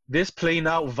this playing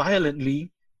out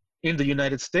violently in the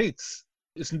United States.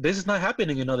 This is not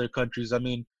happening in other countries.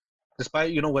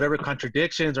 Despite whatever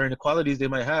contradictions or inequalities they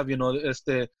might have,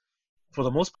 for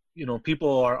the most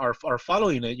people are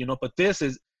following it, but this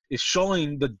is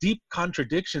showing the deep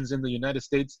contradictions in the United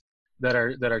States that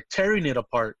are tearing it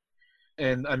apart.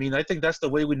 And I think that's the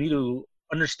way we need to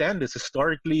understand this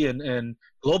historically and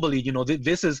globally.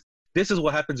 This is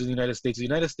what happens in the United States. The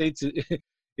United States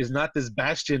is not this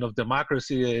bastion of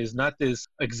democracy. It is not this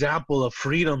example of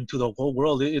freedom to the whole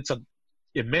world. It's a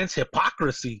immense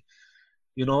hypocrisy.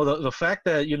 The fact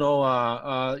that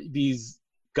these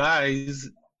guys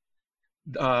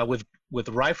with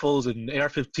rifles and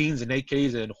AR-15s and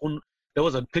AKs and there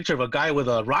was a picture of a guy with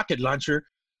a rocket launcher.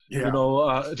 Yeah.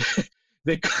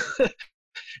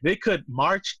 They could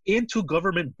march into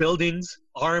government buildings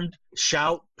armed,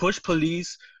 shout, push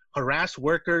police, harass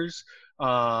workers,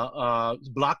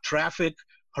 block traffic,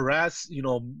 harass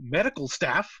medical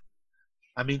staff.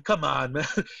 Come on, man.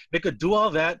 They could do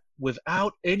all that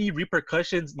without any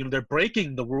repercussions. They're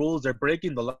breaking the rules, they're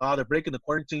breaking the law, they're breaking the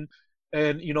quarantine.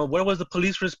 And where was the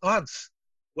police response?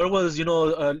 Where was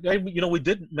we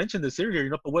did mention this earlier,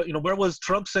 but where was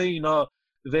Trump saying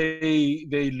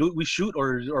we shoot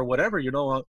or whatever?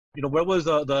 Where was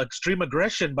the extreme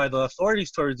aggression by the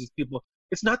authorities towards these people?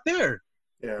 It's not there.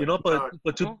 Yeah.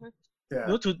 But to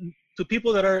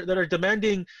people that are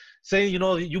demanding, saying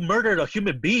you murdered a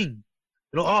human being.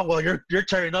 Oh well, you're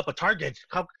tearing up a target.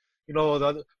 How,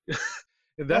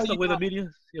 that's the way the media.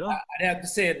 I'd have to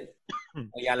say it,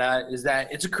 Ayala, is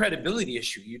that it's a credibility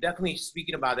issue. You're definitely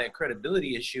speaking about that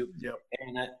credibility issue. Yep.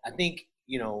 And I think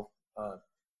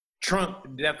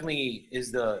Trump definitely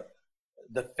is the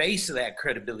face of that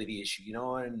credibility issue.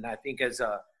 And I think as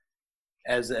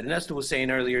Ernesto was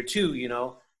saying earlier too,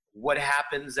 what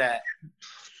happens at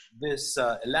this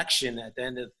election at the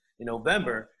end of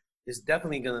November is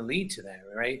definitely going to lead to that,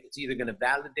 right? It's either going to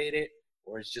validate it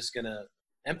or it's just going to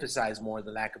emphasize more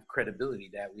the lack of credibility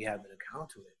that we have in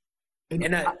account to it.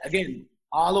 And again,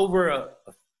 all over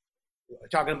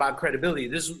talking about credibility,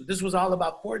 this was all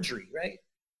about forgery, right?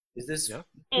 Is this a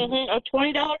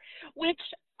 $20? Which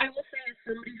I will say, as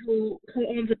somebody who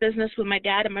owns a business with my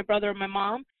dad and my brother and my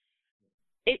mom,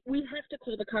 we have to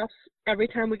call the cops every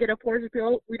time we get a forgery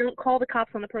bill. We don't call the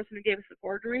cops on the person who gave us the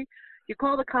forgery. You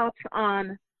call the cops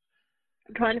on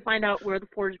trying to find out where the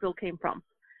forged bill came from.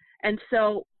 And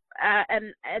so,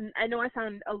 and I know I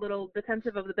sound a little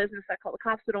defensive of the business that call the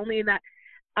cops, but only in that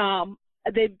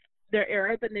they're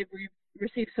Arab and they've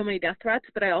received so many death threats.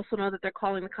 But I also know that they're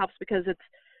calling the cops because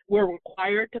we're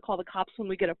required to call the cops when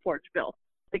we get a forged bill.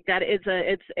 Like that is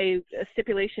it's a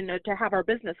stipulation to have our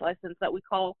business license that we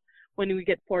call when we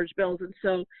get forged bills. And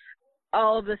so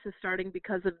all of this is starting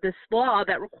because of this law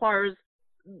that requires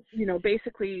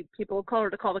basically people of color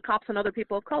to call the cops on other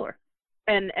people of color.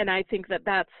 And I think that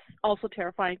that's also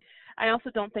terrifying. I also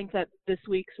don't think that this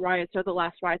week's riots are the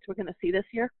last riots we're going to see this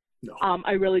year. No.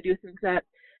 I really do think that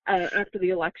after the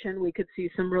election, we could see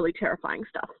some really terrifying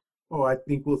stuff. Oh, I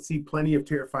think we'll see plenty of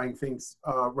terrifying things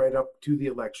right up to the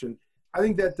election. I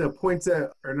think that the points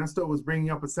that Ernesto was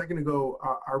bringing up a second ago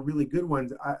are really good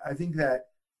ones. I think that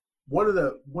one of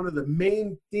the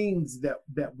main things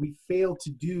that we fail to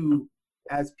do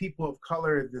as people of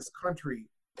color in this country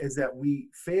is that we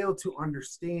fail to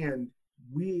understand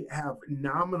we have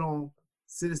nominal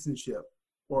citizenship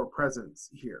or presence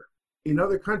here. in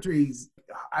other countries,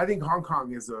 I think Hong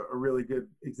Kong is a really good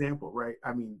example, right?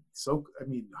 I mean,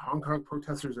 Hong Kong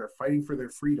protesters are fighting for their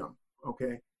freedom.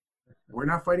 Okay, we're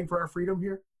not fighting for our freedom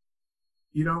here,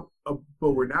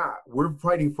 but we're not. We're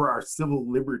fighting for our civil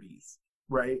liberties,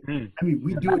 right? I mean,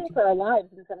 we do it for our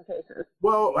lives in some cases.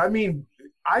 Well, I mean,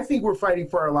 I think we're fighting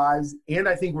for our lives, and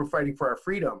I think we're fighting for our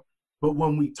freedom. But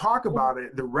when we talk about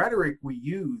it, the rhetoric we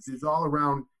use is all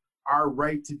around our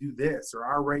right to do this or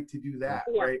our right to do that,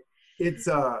 right? It's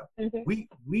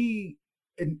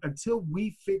until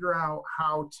we figure out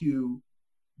how to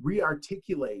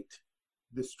re-articulate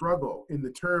the struggle in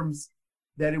the terms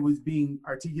that it was being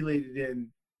articulated in,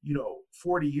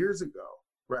 40 years ago,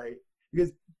 right?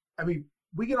 Because I mean,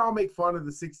 we can all make fun of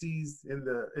the 60s and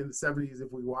the 70s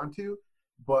if we want to,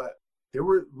 but there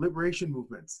were liberation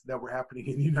movements that were happening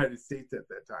in the United States at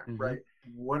that time, right?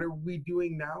 What are we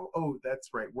doing now? Oh,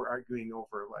 that's right. We're arguing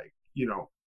over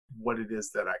what it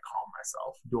is that I call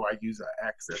myself. Do I use an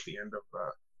X at the end of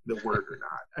the word or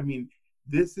not? I mean,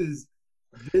 this is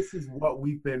what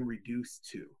we've been reduced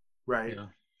to, right? Yeah.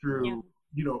 Through,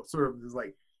 sort of this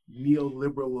like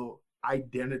neoliberal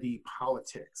identity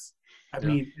politics. I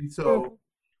mean, and so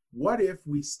what if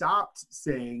we stopped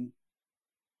saying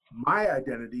my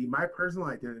identity, my personal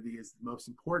identity is the most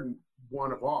important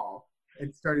one of all,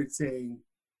 and started saying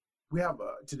we have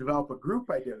to develop a group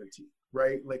identity,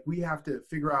 right? Like we have to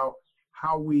figure out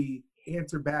how we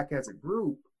answer back as a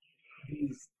group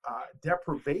these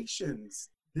deprivations,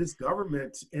 this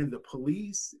government and the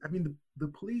police. I mean, the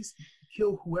police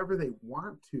kill whoever they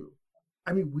want to.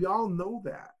 I mean, we all know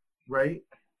that, right?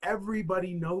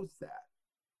 Everybody knows that.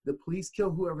 The police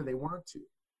kill whoever they want to.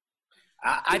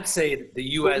 I'd say the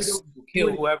U.S. will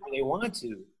kill whoever they want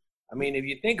to. I mean, if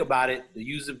you think about it, the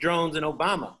use of drones in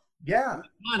Obama. Yeah.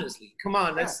 Honestly, come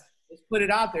on, let's put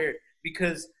it out there,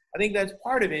 because I think that's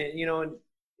part of it. And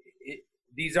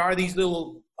these are these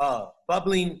little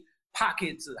bubbling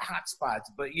pockets of hot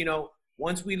spots. But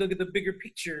once we look at the bigger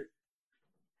picture,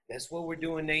 that's what we're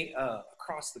doing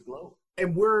across the globe.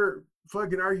 And we're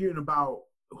fucking arguing about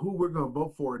who we're gonna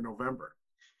vote for in November.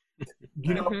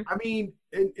 I mean,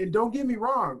 and don't get me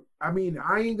wrong. I mean,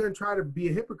 I ain't going to try to be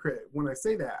a hypocrite when I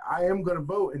say that. I am going to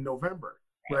vote in November,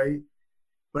 right?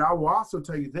 But I will also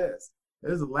tell you this.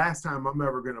 This is the last time I'm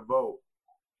ever going to vote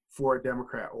for a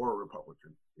Democrat or a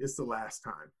Republican. It's the last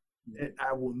time. And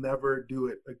I will never do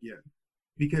it again.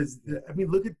 Because,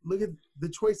 look at the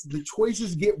choices. The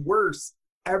choices get worse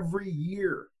every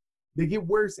year. They get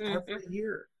worse every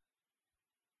year.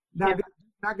 Not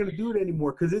going to do it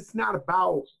anymore, because it's not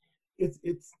about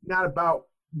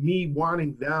me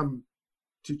wanting them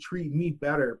to treat me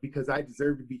better because I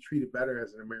deserve to be treated better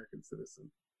as an American citizen.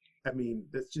 I mean,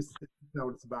 that's not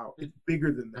what it's about. It's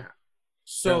bigger than that.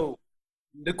 So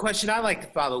the question I like to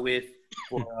follow with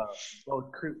for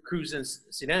both Cruz and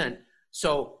Sinan.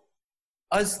 So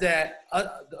those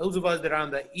of us that are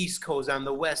on the East Coast, on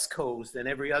the West Coast, and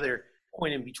every other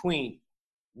point in between,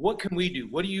 what can we do?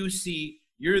 What do you see?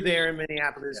 You're there in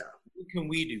Minneapolis. Yeah. What can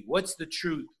we do? What's the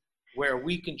truth where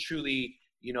we can truly,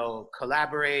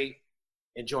 collaborate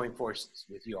and join forces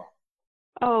with you all?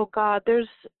 Oh God, there's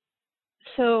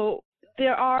the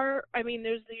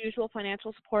usual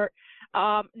financial support,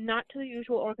 not to the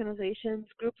usual organizations.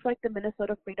 Groups like the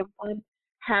Minnesota Freedom Fund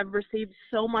have received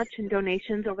so much in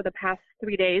donations over the past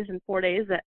 3 days and 4 days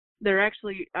that they're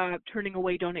actually turning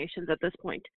away donations at this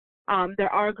point.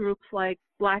 There are groups like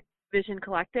Black Vision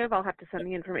Collective. I'll have to send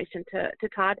the information to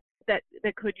Todd that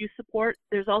could use support.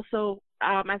 There's also,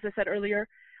 as I said earlier,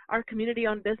 our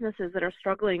community-owned businesses that are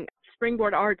struggling.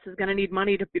 Springboard Arts is going to need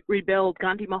money to rebuild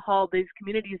Gandhi Mahal, these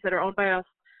communities that are owned by us,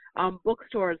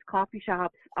 bookstores, coffee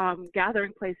shops,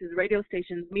 gathering places, radio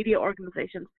stations, media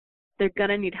organizations. They're going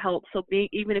to need help. So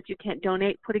even if you can't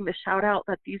donate, putting the shout out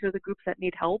that these are the groups that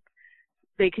need help,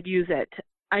 they could use it.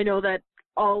 I know that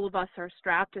all of us are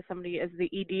strapped. As somebody as the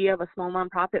ED of a small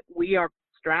nonprofit, we are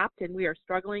strapped and we are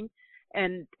struggling.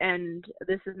 And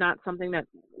this is not something that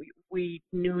we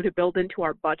knew to build into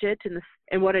our budget.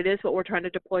 And what it is, what we're trying to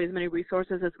deploy as many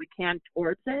resources as we can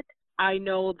towards it. I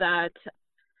know that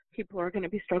people are going to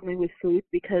be struggling with food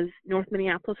because North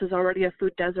Minneapolis is already a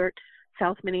food desert.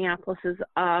 South Minneapolis is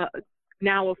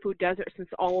now a food desert since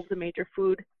all of the major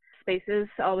food spaces,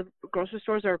 all the grocery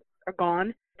stores are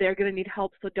gone. They're going to need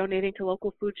help, so donating to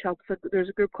local food shelves. So there's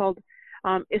a group called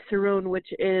Issaroon, which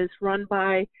is run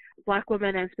by Black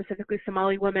women and specifically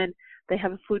Somali women. They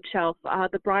have a food shelf.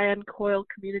 The Brian Coyle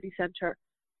Community Center,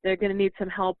 they're going to need some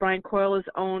help. Brian Coyle is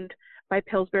owned by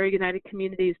Pillsbury United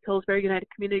Communities. Pillsbury United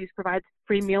Communities provides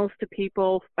free meals to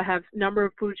people, have a number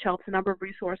of food shelves, a number of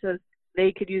resources.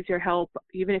 They could use your help.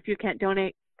 Even if you can't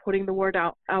donate putting the word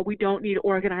out. We don't need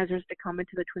organizers to come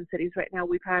into the Twin Cities right now.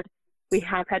 We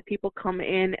have had people come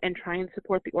in and try and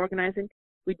support the organizing.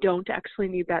 We don't actually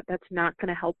need that. That's not going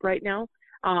to help right now.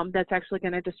 That's actually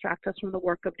going to distract us from the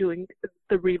work of doing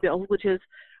the rebuild, which is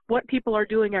what people are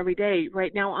doing every day.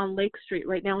 Right now on Lake Street,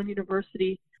 right now in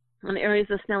University, in areas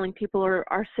of Snelling, people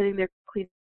are sitting there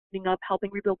cleaning up,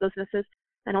 helping rebuild businesses,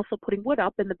 and also putting wood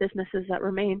up in the businesses that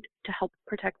remained to help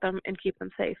protect them and keep them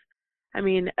safe. I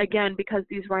mean, again, because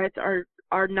these riots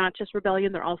are not just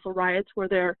rebellion, they're also riots where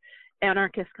they're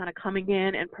anarchists kind of coming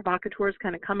in and provocateurs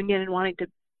kind of coming in and wanting to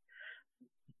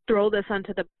throw this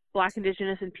onto the Black,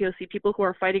 Indigenous, and POC people who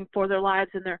are fighting for their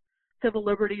lives and their civil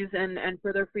liberties and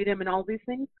for their freedom and all these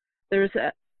things. There's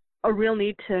a real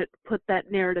need to put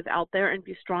that narrative out there and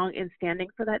be strong in standing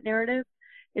for that narrative,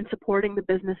 in supporting the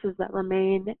businesses that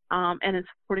remain, and in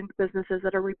supporting the businesses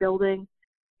that are rebuilding,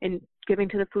 and giving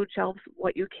to the food shelves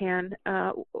what you can.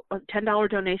 A $10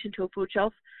 donation to a food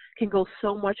shelf can go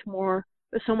so much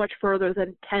further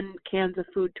than 10 cans of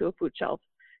food to a food shelf.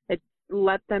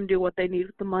 Let them do what they need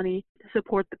with the money,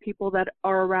 support the people that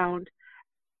are around.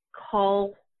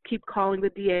 Keep calling the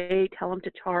DA, tell them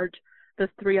to charge the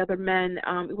 3 other men,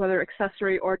 whether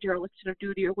accessory or dereliction of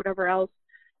duty or whatever else.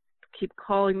 Keep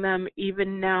calling them.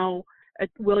 Even now,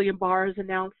 William Barr has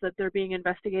announced that they're being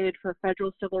investigated for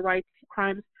federal civil rights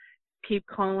crimes. Keep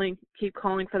calling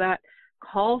for that.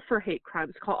 Call for hate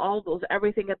crimes. Call all those,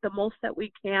 everything at the most that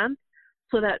we can,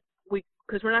 so that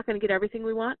because we're not going to get everything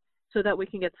we want, so that we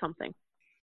can get something.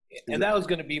 And that was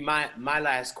going to be my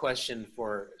last question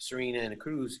for Serena and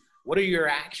Cruz. What are your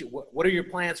what are your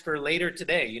plans for later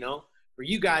today? You know, for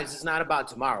you guys, it's not about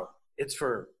tomorrow. It's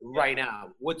for right now.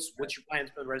 What's your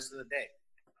plans for the rest of the day?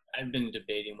 I've been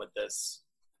debating with this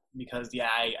because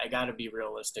I got to be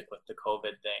realistic with the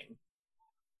COVID thing.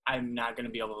 I'm not going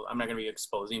to be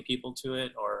exposing people to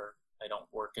it, or I don't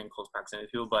work in close proximity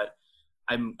to people, but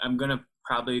I'm going to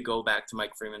probably go back to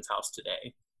Mike Freeman's house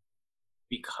today,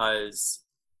 because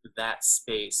that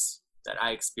space that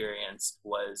I experienced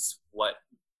was what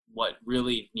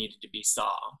really needed to be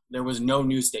saw. There was no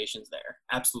news stations there,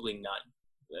 absolutely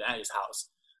none, at his house,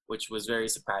 which was very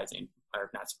surprising, or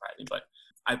not surprising, but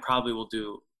I probably will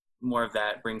do more of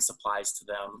that, bring supplies to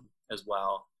them as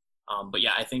well. But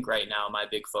yeah, I think right now my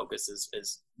big focus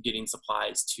is getting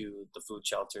supplies to the food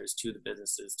shelters, to the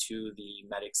businesses, to the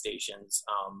medic stations,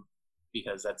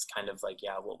 because that's kind of like,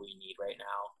 what we need right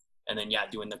now. And then,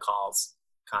 doing the calls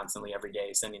constantly every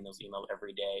day, sending those emails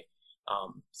every day.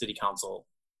 City council,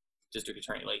 district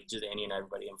attorney, like just Andy and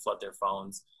everybody, and flood their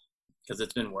phones, because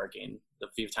it's been working. The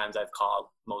few times I've called,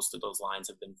 most of those lines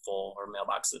have been full, or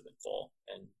mailboxes have been full,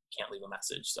 and can't leave a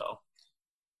message. So,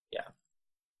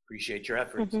 appreciate your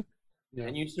efforts. Mm-hmm. Yeah.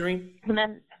 And you, Serene? And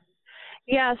then,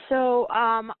 so,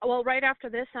 right after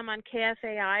this, I'm on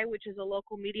KFAI, which is a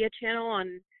local media channel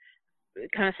on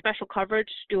kind of special coverage,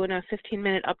 doing a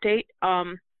 15-minute update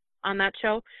on that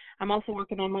show. I'm also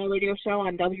working on my radio show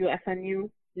on WFNU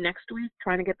next week,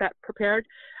 trying to get that prepared,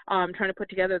 trying to put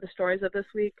together the stories of this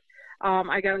week.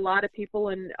 I got a lot of people,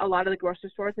 and a lot of the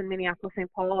grocery stores in Minneapolis,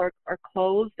 St. Paul are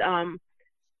closed.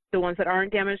 The ones that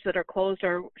aren't damaged, that are closed,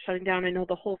 are shutting down. I know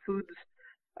the Whole Foods,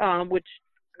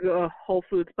 Whole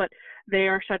Foods, but they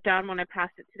are shut down when I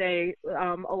passed it today,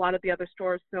 a lot of the other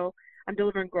stores. So I'm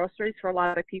delivering groceries for a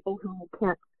lot of people who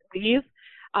can't leave.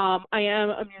 I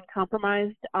am immune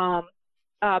compromised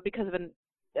because of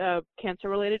a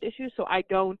cancer-related issue, so I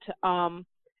don't,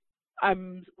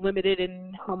 I'm limited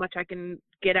in how much I can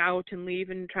get out and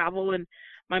leave and travel, and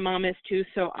my mom is too,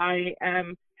 so I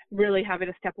am really having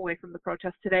to step away from the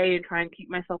protest today and try and keep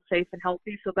myself safe and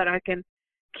healthy so that I can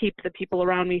keep the people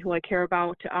around me who I care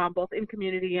about, both in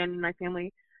community and my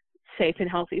family, safe and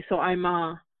healthy. So I'm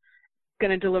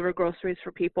going to deliver groceries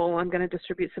for people. I'm going to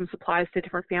distribute some supplies to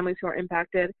different families who are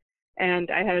impacted. And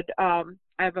I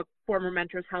have a former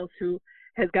mentor's house who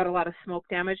has got a lot of smoke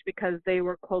damage because they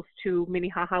were close to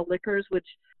Minnehaha Liquors, which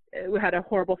had a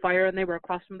horrible fire, and they were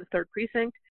across from the 3rd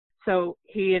precinct. So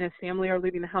he and his family are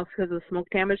leaving the house because of the smoke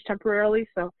damage temporarily.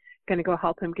 So going to go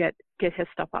help him get his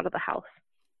stuff out of the house.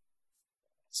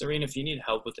 Serene, if you need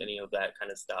help with any of that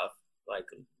kind of stuff, like,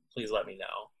 please let me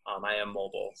know. I am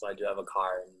mobile, so I do have a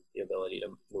car and the ability to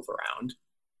move around.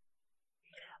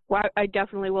 Well, I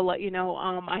definitely will let you know.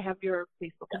 I have your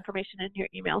Facebook information in your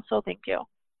email, so thank you.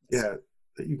 Yeah,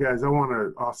 you guys, I want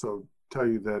to also tell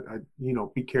you that,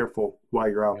 be careful while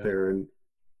you're out there, and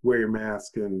wear your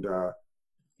mask, and,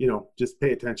 just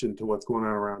pay attention to what's going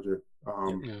on around you.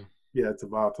 It's a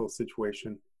volatile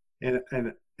situation, and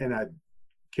I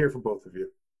care for both of you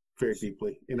very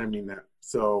deeply, and I mean that.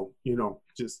 So,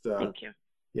 just thank you.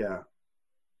 Yeah.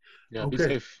 Be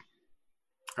safe.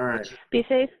 All right. Be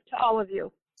safe to all of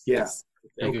you. Yes.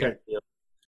 Thank Okay. you.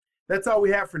 That's all we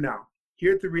have for now.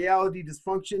 Here at the Reality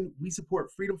Dysfunction, we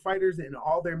support freedom fighters in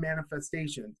all their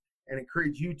manifestations and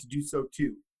encourage you to do so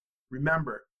too.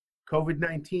 Remember,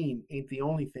 COVID-19 ain't the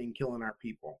only thing killing our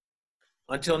people.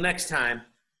 Until next time,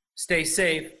 stay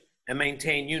safe and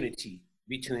maintain unity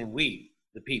between we,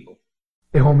 the people.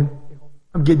 Hey, homie,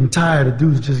 I'm getting tired of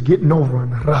dudes just getting over on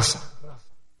the raza.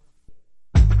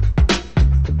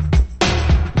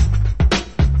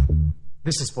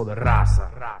 This is for the raza.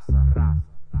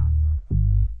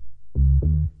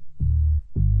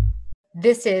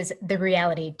 This is the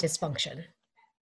Reality Dysfunction.